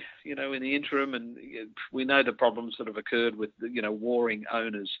Manly, in the interim, and we know the problems that have occurred with, warring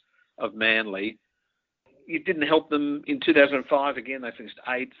owners of Manly. It didn't help them in 2005. Again, they finished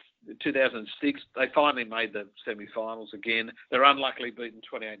 8th. In 2006, they finally made the semi-finals again. They're unluckily beaten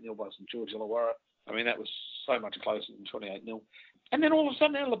 28-0 by St George Illawarra. I mean, that was so much closer than 28-0. And then all of a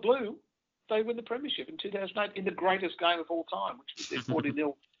sudden, out of the blue, they win the premiership in 2008 in the greatest game of all time, which was their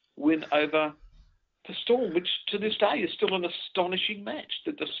 40-0 win over the Storm, which to this day is still an astonishing match.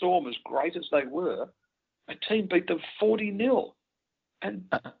 That the Storm, as great as they were, a team beat them 40-0.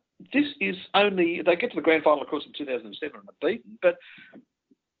 And this is only, they get to the grand final, of course, in 2007 and are beaten, but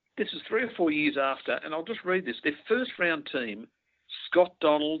this is 3 or 4 years after, and I'll just read this. Their first round team, Scott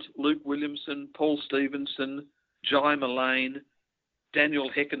Donald, Luke Williamson, Paul Stevenson, Jai Mullane,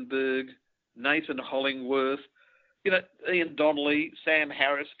 Daniel Heckenberg, Nathan Hollingworth, Ian Donnelly, Sam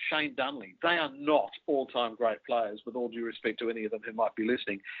Harris, Shane Dunley. They are not all-time great players, with all due respect to any of them who might be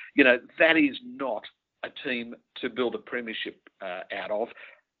listening. That is not a team to build a premiership out of.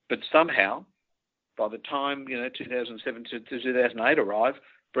 But somehow by the time 2007 to 2008 arrive,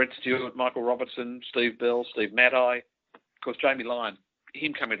 Brett Stewart, Michael Robertson, Steve Bell, Steve Mattei, of course Jamie Lyon,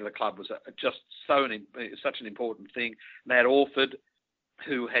 him coming to the club was just such an important thing. Matt Orford,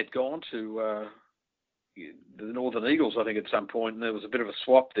 who had gone to the Northern Eagles, I think, at some point, and there was a bit of a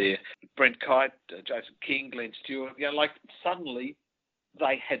swap there. Brent Kite, Jason King, Glenn Stewart, suddenly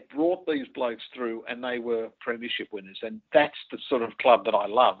they had brought these blokes through and they were premiership winners, and that's the sort of club that I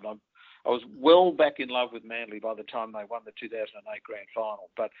loved. I was well back in love with Manly by the time they won the 2008 grand final.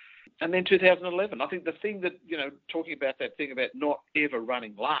 And then 2011, I think the thing that, talking about that thing about not ever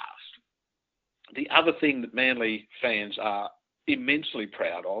running last, the other thing that Manly fans are immensely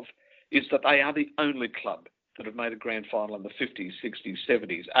proud of is that they are the only club that have made a grand final in the 50s, 60s,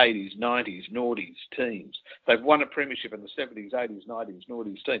 70s, 80s, 90s, noughties, teens. They've won a premiership in the 70s, 80s, 90s,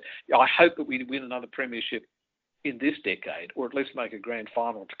 noughties, teens. I hope that we win another premiership in this decade, or at least make a grand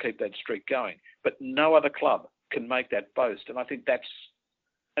final to keep that streak going. But no other club can make that boast. And I think that's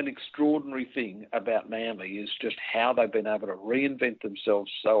an extraordinary thing about Manly, is just how they've been able to reinvent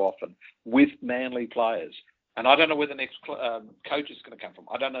themselves so often with Manly players. And I don't know where the next coach is going to come from.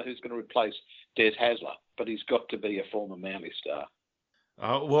 I don't know who's going to replace Des Hasler, but he's got to be a former Manly star.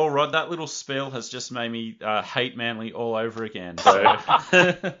 Well, Rod, that little spiel has just made me hate Manly all over again. So,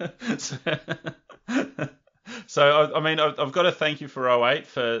 I've got to thank you for 08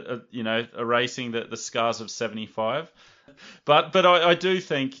 for, erasing the scars of 75. But I do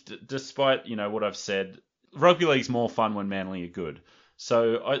think, despite, what I've said, rugby league's more fun when Manly are good.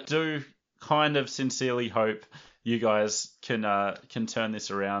 So I do kind of sincerely hope you guys can turn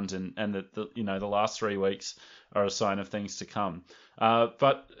this around and that the last 3 weeks are a sign of things to come.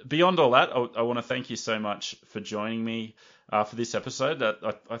 But beyond all that, I want to thank you so much for joining me for this episode.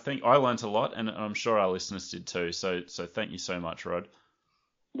 I think I learnt a lot, and I'm sure our listeners did too. So thank you so much, Rod.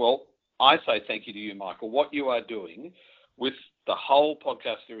 Well, I say thank you to you, Michael. What you are doing with the whole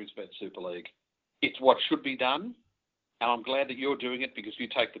podcast series about Super League, it's what should be done, and I'm glad that you're doing it because you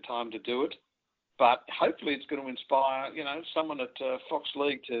take the time to do it. But hopefully it's going to inspire, someone at Fox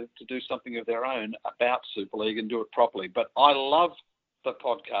League to do something of their own about Super League and do it properly. But I love the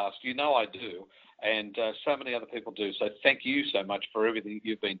podcast. I do. And so many other people do. So thank you so much for everything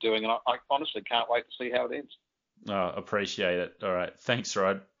you've been doing. And I honestly can't wait to see how it ends. Appreciate it. All right. Thanks,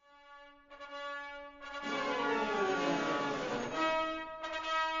 Rod.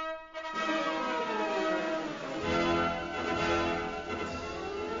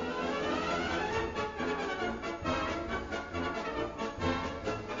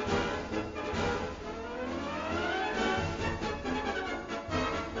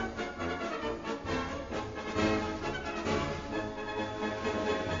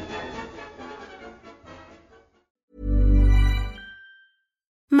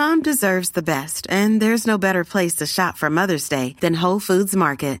 Mom deserves the best, and there's no better place to shop for Mother's Day than Whole Foods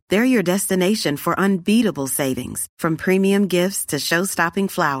Market. They're your destination for unbeatable savings, from premium gifts to show-stopping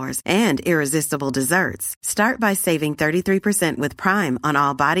flowers and irresistible desserts. Start by saving 33% with Prime on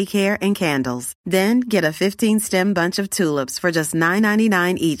all body care and candles. Then get a 15-stem bunch of tulips for just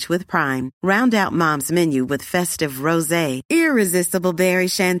 $9.99 each with Prime. Round out Mom's menu with festive rosé, irresistible berry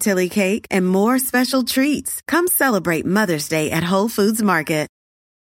chantilly cake, and more special treats. Come celebrate Mother's Day at Whole Foods Market.